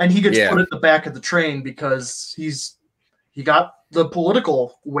 And he gets put at the back of the train because he got the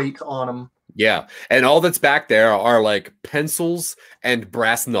political weight on him. Yeah. And all that's back there are like pencils and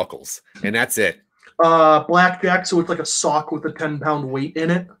brass knuckles. And that's it. Blackjack, so it's like a sock with a 10-pound weight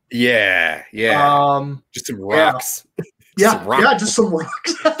in it. Yeah. Yeah. Just some rocks. Yeah. Just some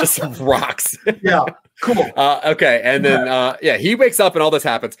rocks. Just some rocks. Yeah. Cool. Okay. And then he wakes up and all this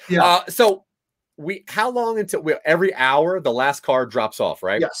happens. Yeah. So how long until every hour the last car drops off,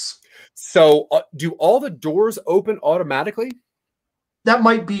 right? Yes. So do all the doors open automatically? That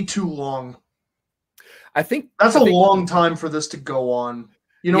might be too long. I think that's a long time for this to go on.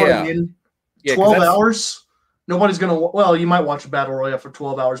 You know what I mean? Yeah, 12 hours? Nobody's going to... Well, you might watch a Battle Royale for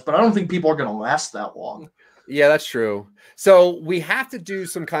 12 hours, but I don't think people are going to last that long. Yeah, that's true. So we have to do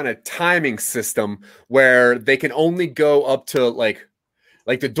some kind of timing system where they can only go up to like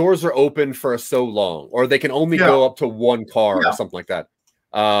the doors are open for so long, or they can only go up to one car or something like that.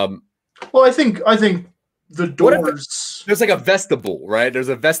 Well, I think the doors... There's like a vestibule, right? There's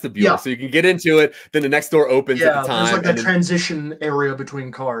a vestibule, so you can get into it. Then the next door opens at the time. There's like a transition area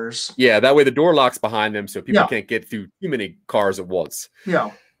between cars. Yeah, that way the door locks behind them, so people can't get through too many cars at once.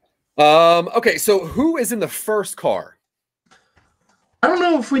 Yeah. Okay, so who is in the first car? I don't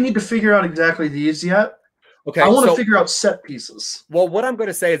know if we need to figure out exactly these yet. Okay, I want to figure out set pieces. Well, what I'm going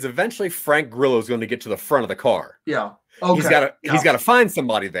to say is eventually Frank Grillo is going to get to the front of the car. Yeah. Okay. He's got to find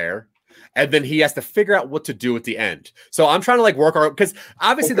somebody there, and then he has to figure out what to do at the end. So I'm trying to like work our, because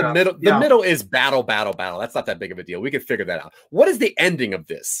obviously the middle is battle. That's not that big of a deal. We can figure that out. What is the ending of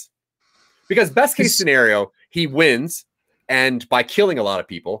this? Because best case scenario, he wins, and by killing a lot of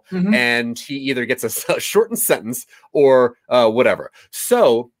people, and he either gets a shortened sentence or whatever.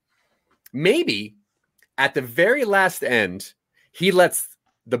 So maybe at the very last end, he lets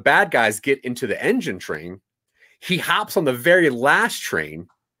the bad guys get into the engine train. He hops on the very last train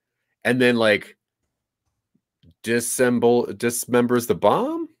and then like dismembers the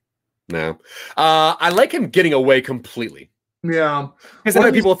bomb. No, I like him getting away completely. Yeah, because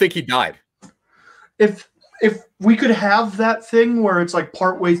other people think he died. If we could have that thing where it's like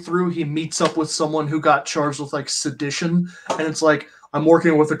partway through he meets up with someone who got charged with like sedition, and it's like, I'm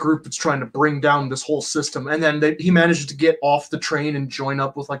working with a group that's trying to bring down this whole system, and then he manages to get off the train and join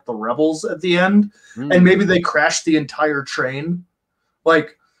up with like the rebels at the end, and maybe they crash the entire train.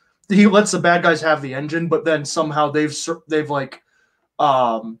 Like he lets the bad guys have the engine, but then somehow they've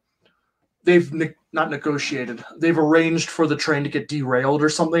not negotiated. They've arranged for the train to get derailed or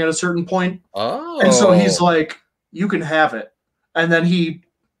something at a certain point. Oh. And so he's like, you can have it. And then he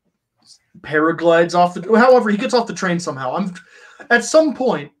paraglides off however, he gets off the train somehow. At some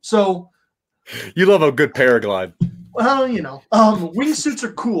point, so you love a good paraglide. Well, wingsuits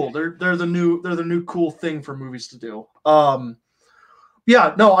are cool. They're the new cool thing for movies to do.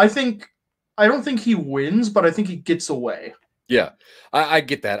 Yeah, no, I don't think he wins, but I think he gets away. Yeah, I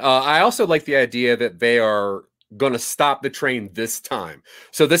get that. I also like the idea that they are going to stop the train this time.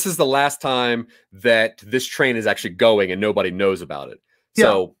 So this is the last time that this train is actually going and nobody knows about it. Yeah.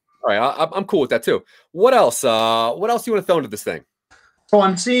 So, all right, I'm cool with that too. What else? What else do you want to throw into this thing? So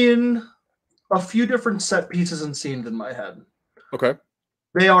I'm seeing a few different set pieces and scenes in my head. Okay.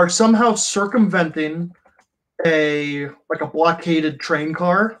 They are somehow circumventing a blockaded train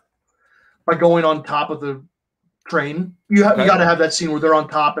car by going on top of the train. You got to have that scene where they're on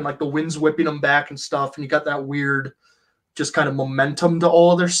top and like the wind's whipping them back and stuff, and you got that weird, just kind of momentum to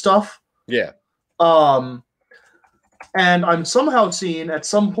all of their stuff. Yeah. And I'm somehow seeing at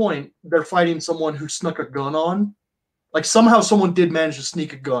some point they're fighting someone who snuck a gun on. Like somehow someone did manage to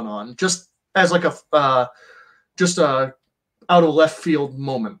sneak a gun on, just as like a out of left field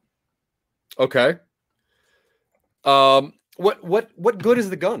moment. Okay. What good is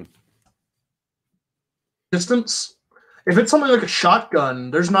the gun? Distance. If it's something like a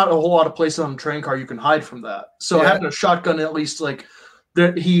shotgun, there's not a whole lot of places on a train car you can hide from that. So having a shotgun, at least like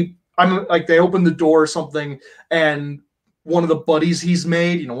they open the door or something, and one of the buddies he's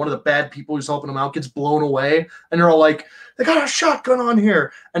made, one of the bad people who's helping him out, gets blown away, and they're all like, they got a shotgun on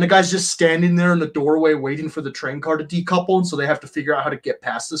here, and the guy's just standing there in the doorway waiting for the train car to decouple, and so they have to figure out how to get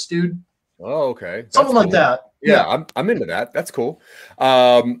past this dude. Oh, okay. Something like that. Yeah, I'm into that. That's cool.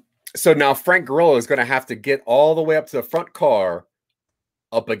 So now Frank Grillo is going to have to get all the way up to the front car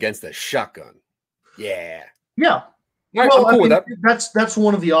up against a shotgun. Yeah. Yeah. Right, well, I'm cool with that. That's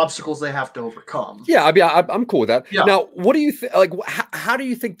one of the obstacles they have to overcome. Yeah, I'm cool with that. Yeah. Now, what do you think? Like, how do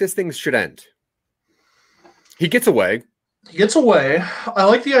you think this thing should end? He gets away. I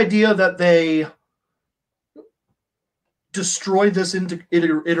like the idea that they destroy this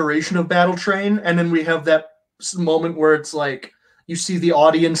iteration of Battle Train, and then we have that moment where it's like you see the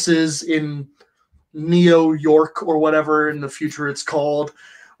audiences in Neo York or whatever in the future it's called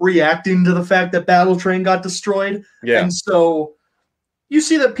reacting to the fact that Battle Train got destroyed. Yeah. And so you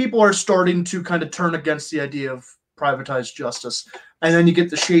see that people are starting to kind of turn against the idea of privatized justice. And then you get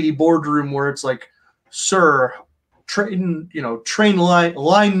the shady boardroom where it's like, sir, train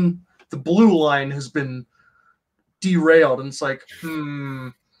line, the blue line has been derailed. And it's like,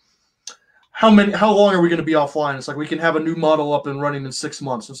 how long are we going to be offline? It's like, we can have a new model up and running in 6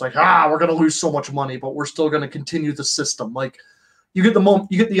 months. It's like, we're going to lose so much money, but we're still going to continue the system. Like, you get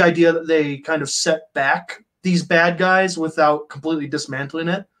the idea that they kind of set back these bad guys without completely dismantling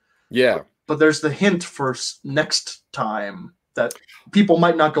it. Yeah. But there's the hint for next time that people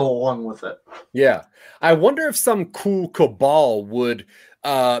might not go along with it. Yeah. I wonder if some cool cabal would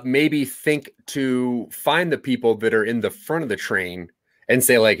maybe think to find the people that are in the front of the train and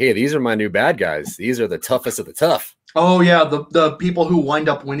say like, hey, these are my new bad guys. These are the toughest of the tough. Oh, yeah. The people who wind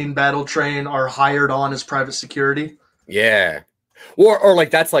up winning Battle Train are hired on as private security. Yeah. Or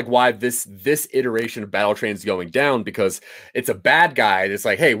like that's like why this iteration of Battle Train is going down, because it's a bad guy that's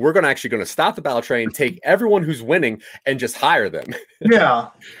like, hey, we're actually going to stop the Battle Train, take everyone who's winning, and just hire them. Yeah.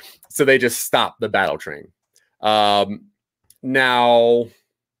 So they just stop the Battle Train. Now,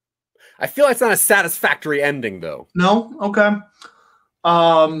 I feel like it's not a satisfactory ending, though. No? Okay.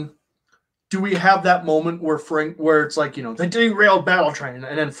 Do we have that moment where it's like, they derailed Battle Train,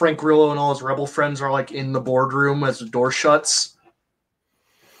 and then Frank Grillo and all his rebel friends are like in the boardroom as the door shuts?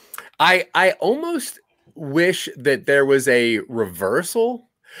 I almost wish that there was a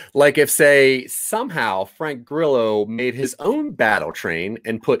reversal. Like if, say, somehow Frank Grillo made his own Battle Train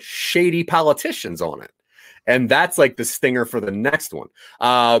and put shady politicians on it. And that's like the stinger for the next one.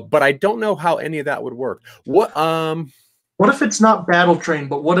 But I don't know how any of that would work. What if it's not Battle Train,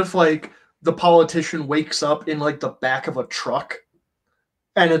 but what if like the politician wakes up in like the back of a truck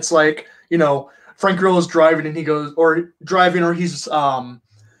and it's like, Frank Grillo's driving and he's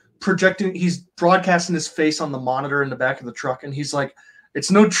projecting, he's broadcasting his face on the monitor in the back of the truck, and he's like, it's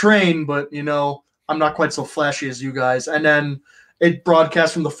no train, but I'm not quite so flashy as you guys. And then it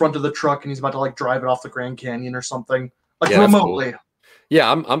broadcasts from the front of the truck and he's about to like drive it off the Grand Canyon or something, like remotely. Cool.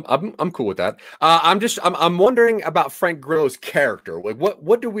 Yeah, I'm cool with that. I'm wondering about Frank Grillo's character. Like,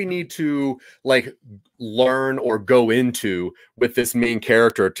 what do we need to like learn or go into with this main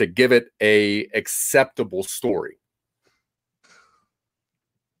character to give it a acceptable story?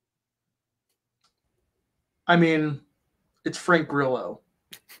 I mean, it's Frank Grillo.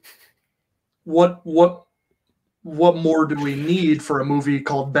 What more do we need for a movie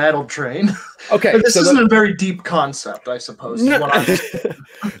called Battle Train? Okay, This isn't a very deep concept, I suppose. No,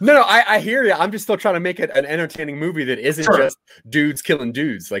 no, I hear you. I'm just still trying to make it an entertaining movie that isn't just dudes killing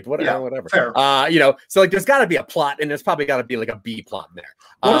dudes. Like whatever. Fair. So like there's got to be a plot, and there's probably got to be like a B plot in there.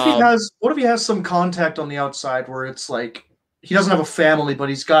 What if he has some contact on the outside where it's like he doesn't have a family, but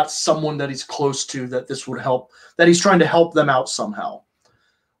he's got someone that he's close to that this would help, that he's trying to help them out somehow.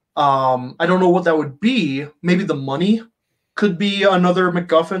 I don't know what that would be. Maybe the money could be another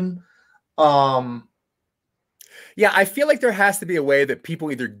MacGuffin. Yeah, I feel like there has to be a way that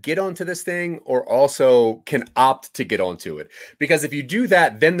people either get onto this thing or also can opt to get onto it. Because if you do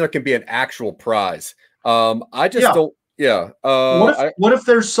that, then there can be an actual prize. I just don't. Yeah. What if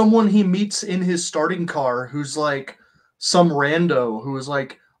there's someone he meets in his starting car who's like some rando who is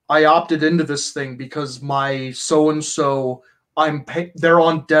like, I opted into this thing because my so and so. They're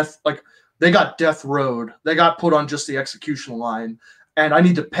on death, like they got death road. They got put on just the execution line, and I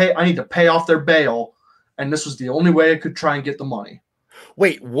need to pay off their bail, and this was the only way I could try and get the money.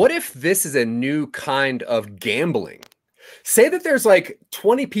 Wait, what if this is a new kind of gambling? Say that there's like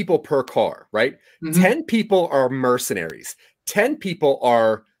 20 people per car, right? Mm-hmm. 10 people are mercenaries. 10 people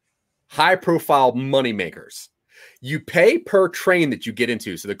are high-profile money makers. You pay per train that you get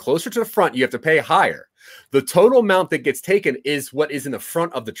into. So the closer to the front, you have to pay higher. The total amount that gets taken is what is in the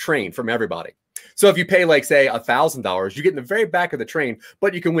front of the train from everybody. So if you pay, like, say, $1,000, you get in the very back of the train,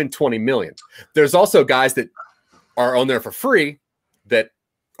 but you can win 20 million. There's also guys that are on there for free that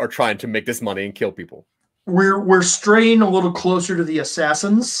are trying to make this money and kill people. We're straying a little closer to the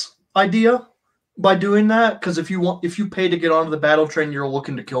Assassins idea by doing that, because if you pay to get onto the battle train, you're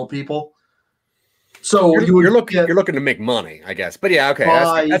looking to kill people. So you're looking to make money, I guess. But yeah, okay,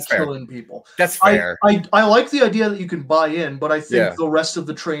 that's fair. Killing people. That's fair. I like the idea that you can buy in, but I think the rest of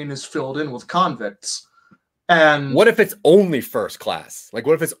the train is filled in with convicts. And what if it's only first class? Like,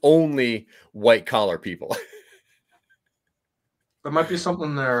 what if it's only white collar people? There might be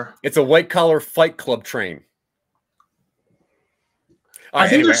something there. It's a white collar fight club train. I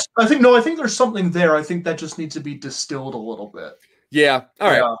think there's something there. I think that just needs to be distilled a little bit. Yeah. All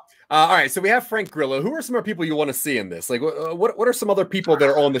right. Yeah. All right, so we have Frank Grillo. Who are some other people you want to see in this? Like, what are some other people that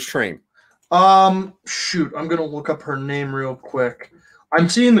are on this train? Shoot, I'm gonna look up her name real quick. I'm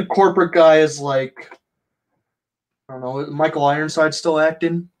seeing the corporate guy is like, I don't know, Michael Ironside still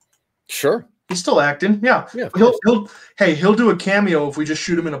acting? Sure, he's still acting. Yeah. He'll do a cameo if we just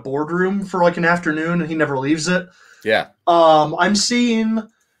shoot him in a boardroom for like an afternoon and he never leaves it. Yeah. I'm seeing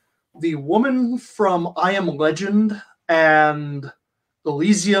the woman from I Am Legend and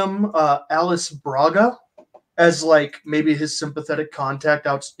Elysium, Alice Braga, as like maybe his sympathetic contact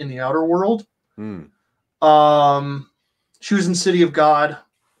out in the outer world. She was in City of God.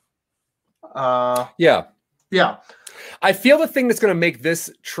 Yeah. I feel the thing that's going to make this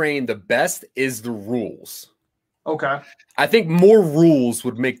train the best is the rules. Okay. I think more rules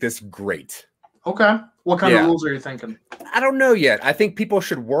would make this great. Okay. What kind of rules are you thinking? I don't know yet. I think people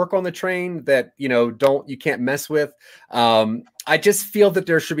should work on the train that, you can't mess with. I just feel that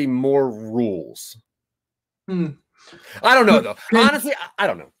there should be more rules. I don't know, though. Honestly, I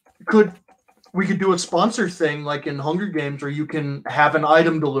don't know. We could do a sponsor thing like in Hunger Games where you can have an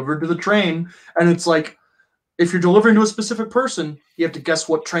item delivered to the train, and it's like, if you're delivering to a specific person, you have to guess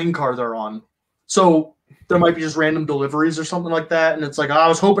what train car they're on. So there might be just random deliveries or something like that, and it's like, I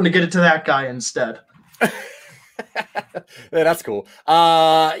was hoping to get it to that guy instead. Yeah, that's cool.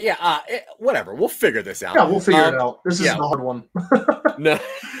 Whatever. We'll figure this out. Yeah, we'll figure it out. This is a hard one.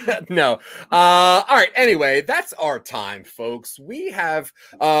 No. All right. Anyway, that's our time, folks. We have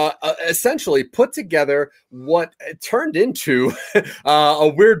essentially put together what turned into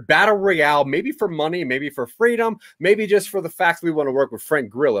a weird battle royale, maybe for money, maybe for freedom, maybe just for the fact we want to work with Frank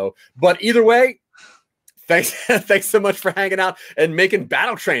Grillo. But either way, thanks so much for hanging out and making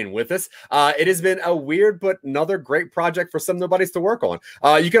Battle Train with us. It has been a weird but another great project for Some Nobodies to work on.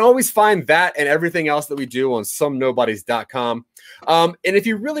 You can always find that and everything else that we do on somenobodies.com. And if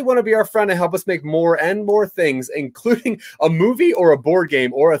you really want to be our friend and help us make more and more things, including a movie or a board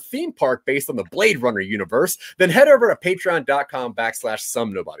game or a theme park based on the Blade Runner universe, then head over to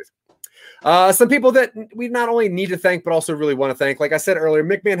patreon.com/somenobodies. Some people that we not only need to thank, but also really want to thank. Like I said earlier,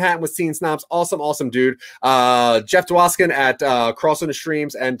 Mick Manhattan with Scene Snobs, awesome dude. Jeff Dwoskin at Cross on the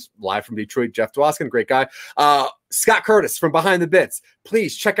Streams and live from Detroit, Jeff Dwoskin, great guy. Scott Curtis from Behind the Bits.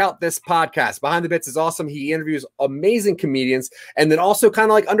 Please check out this podcast. Behind the Bits is awesome. He interviews amazing comedians and then also kind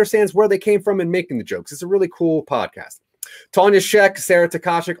of like understands where they came from and making the jokes. It's a really cool podcast. Tanya Sheck, Sarah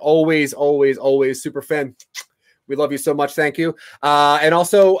Takashik, always super fan. We love you so much. Thank you. And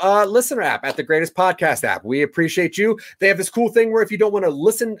also listener app at the Greatest Podcast app. We appreciate you. They have this cool thing where if you don't want to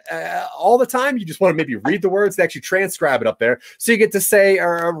listen all the time, you just want to maybe read the words, they actually transcribe it up there. So you get to say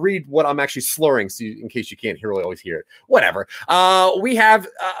or read what I'm actually slurring, so in case you can't really always hear it. Whatever. We have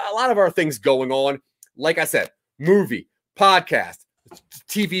a lot of our things going on. Like I said, movie, podcast,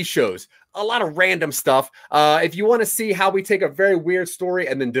 TV shows, a lot of random stuff. If you want to see how we take a very weird story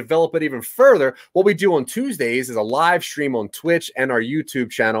and then develop it even further, what we do on Tuesdays is a live stream on Twitch and our YouTube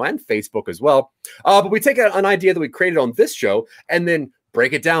channel and Facebook as well. But we take an idea that we created on this show and then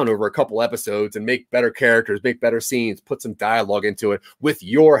break it down over a couple episodes and make better characters, make better scenes, put some dialogue into it with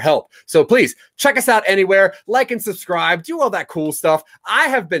your help. So please check us out anywhere, like and subscribe, do all that cool stuff. I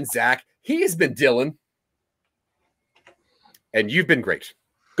have been Zach. He has been Dylan. And you've been great.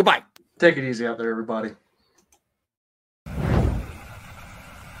 Goodbye. Take it easy out there, everybody.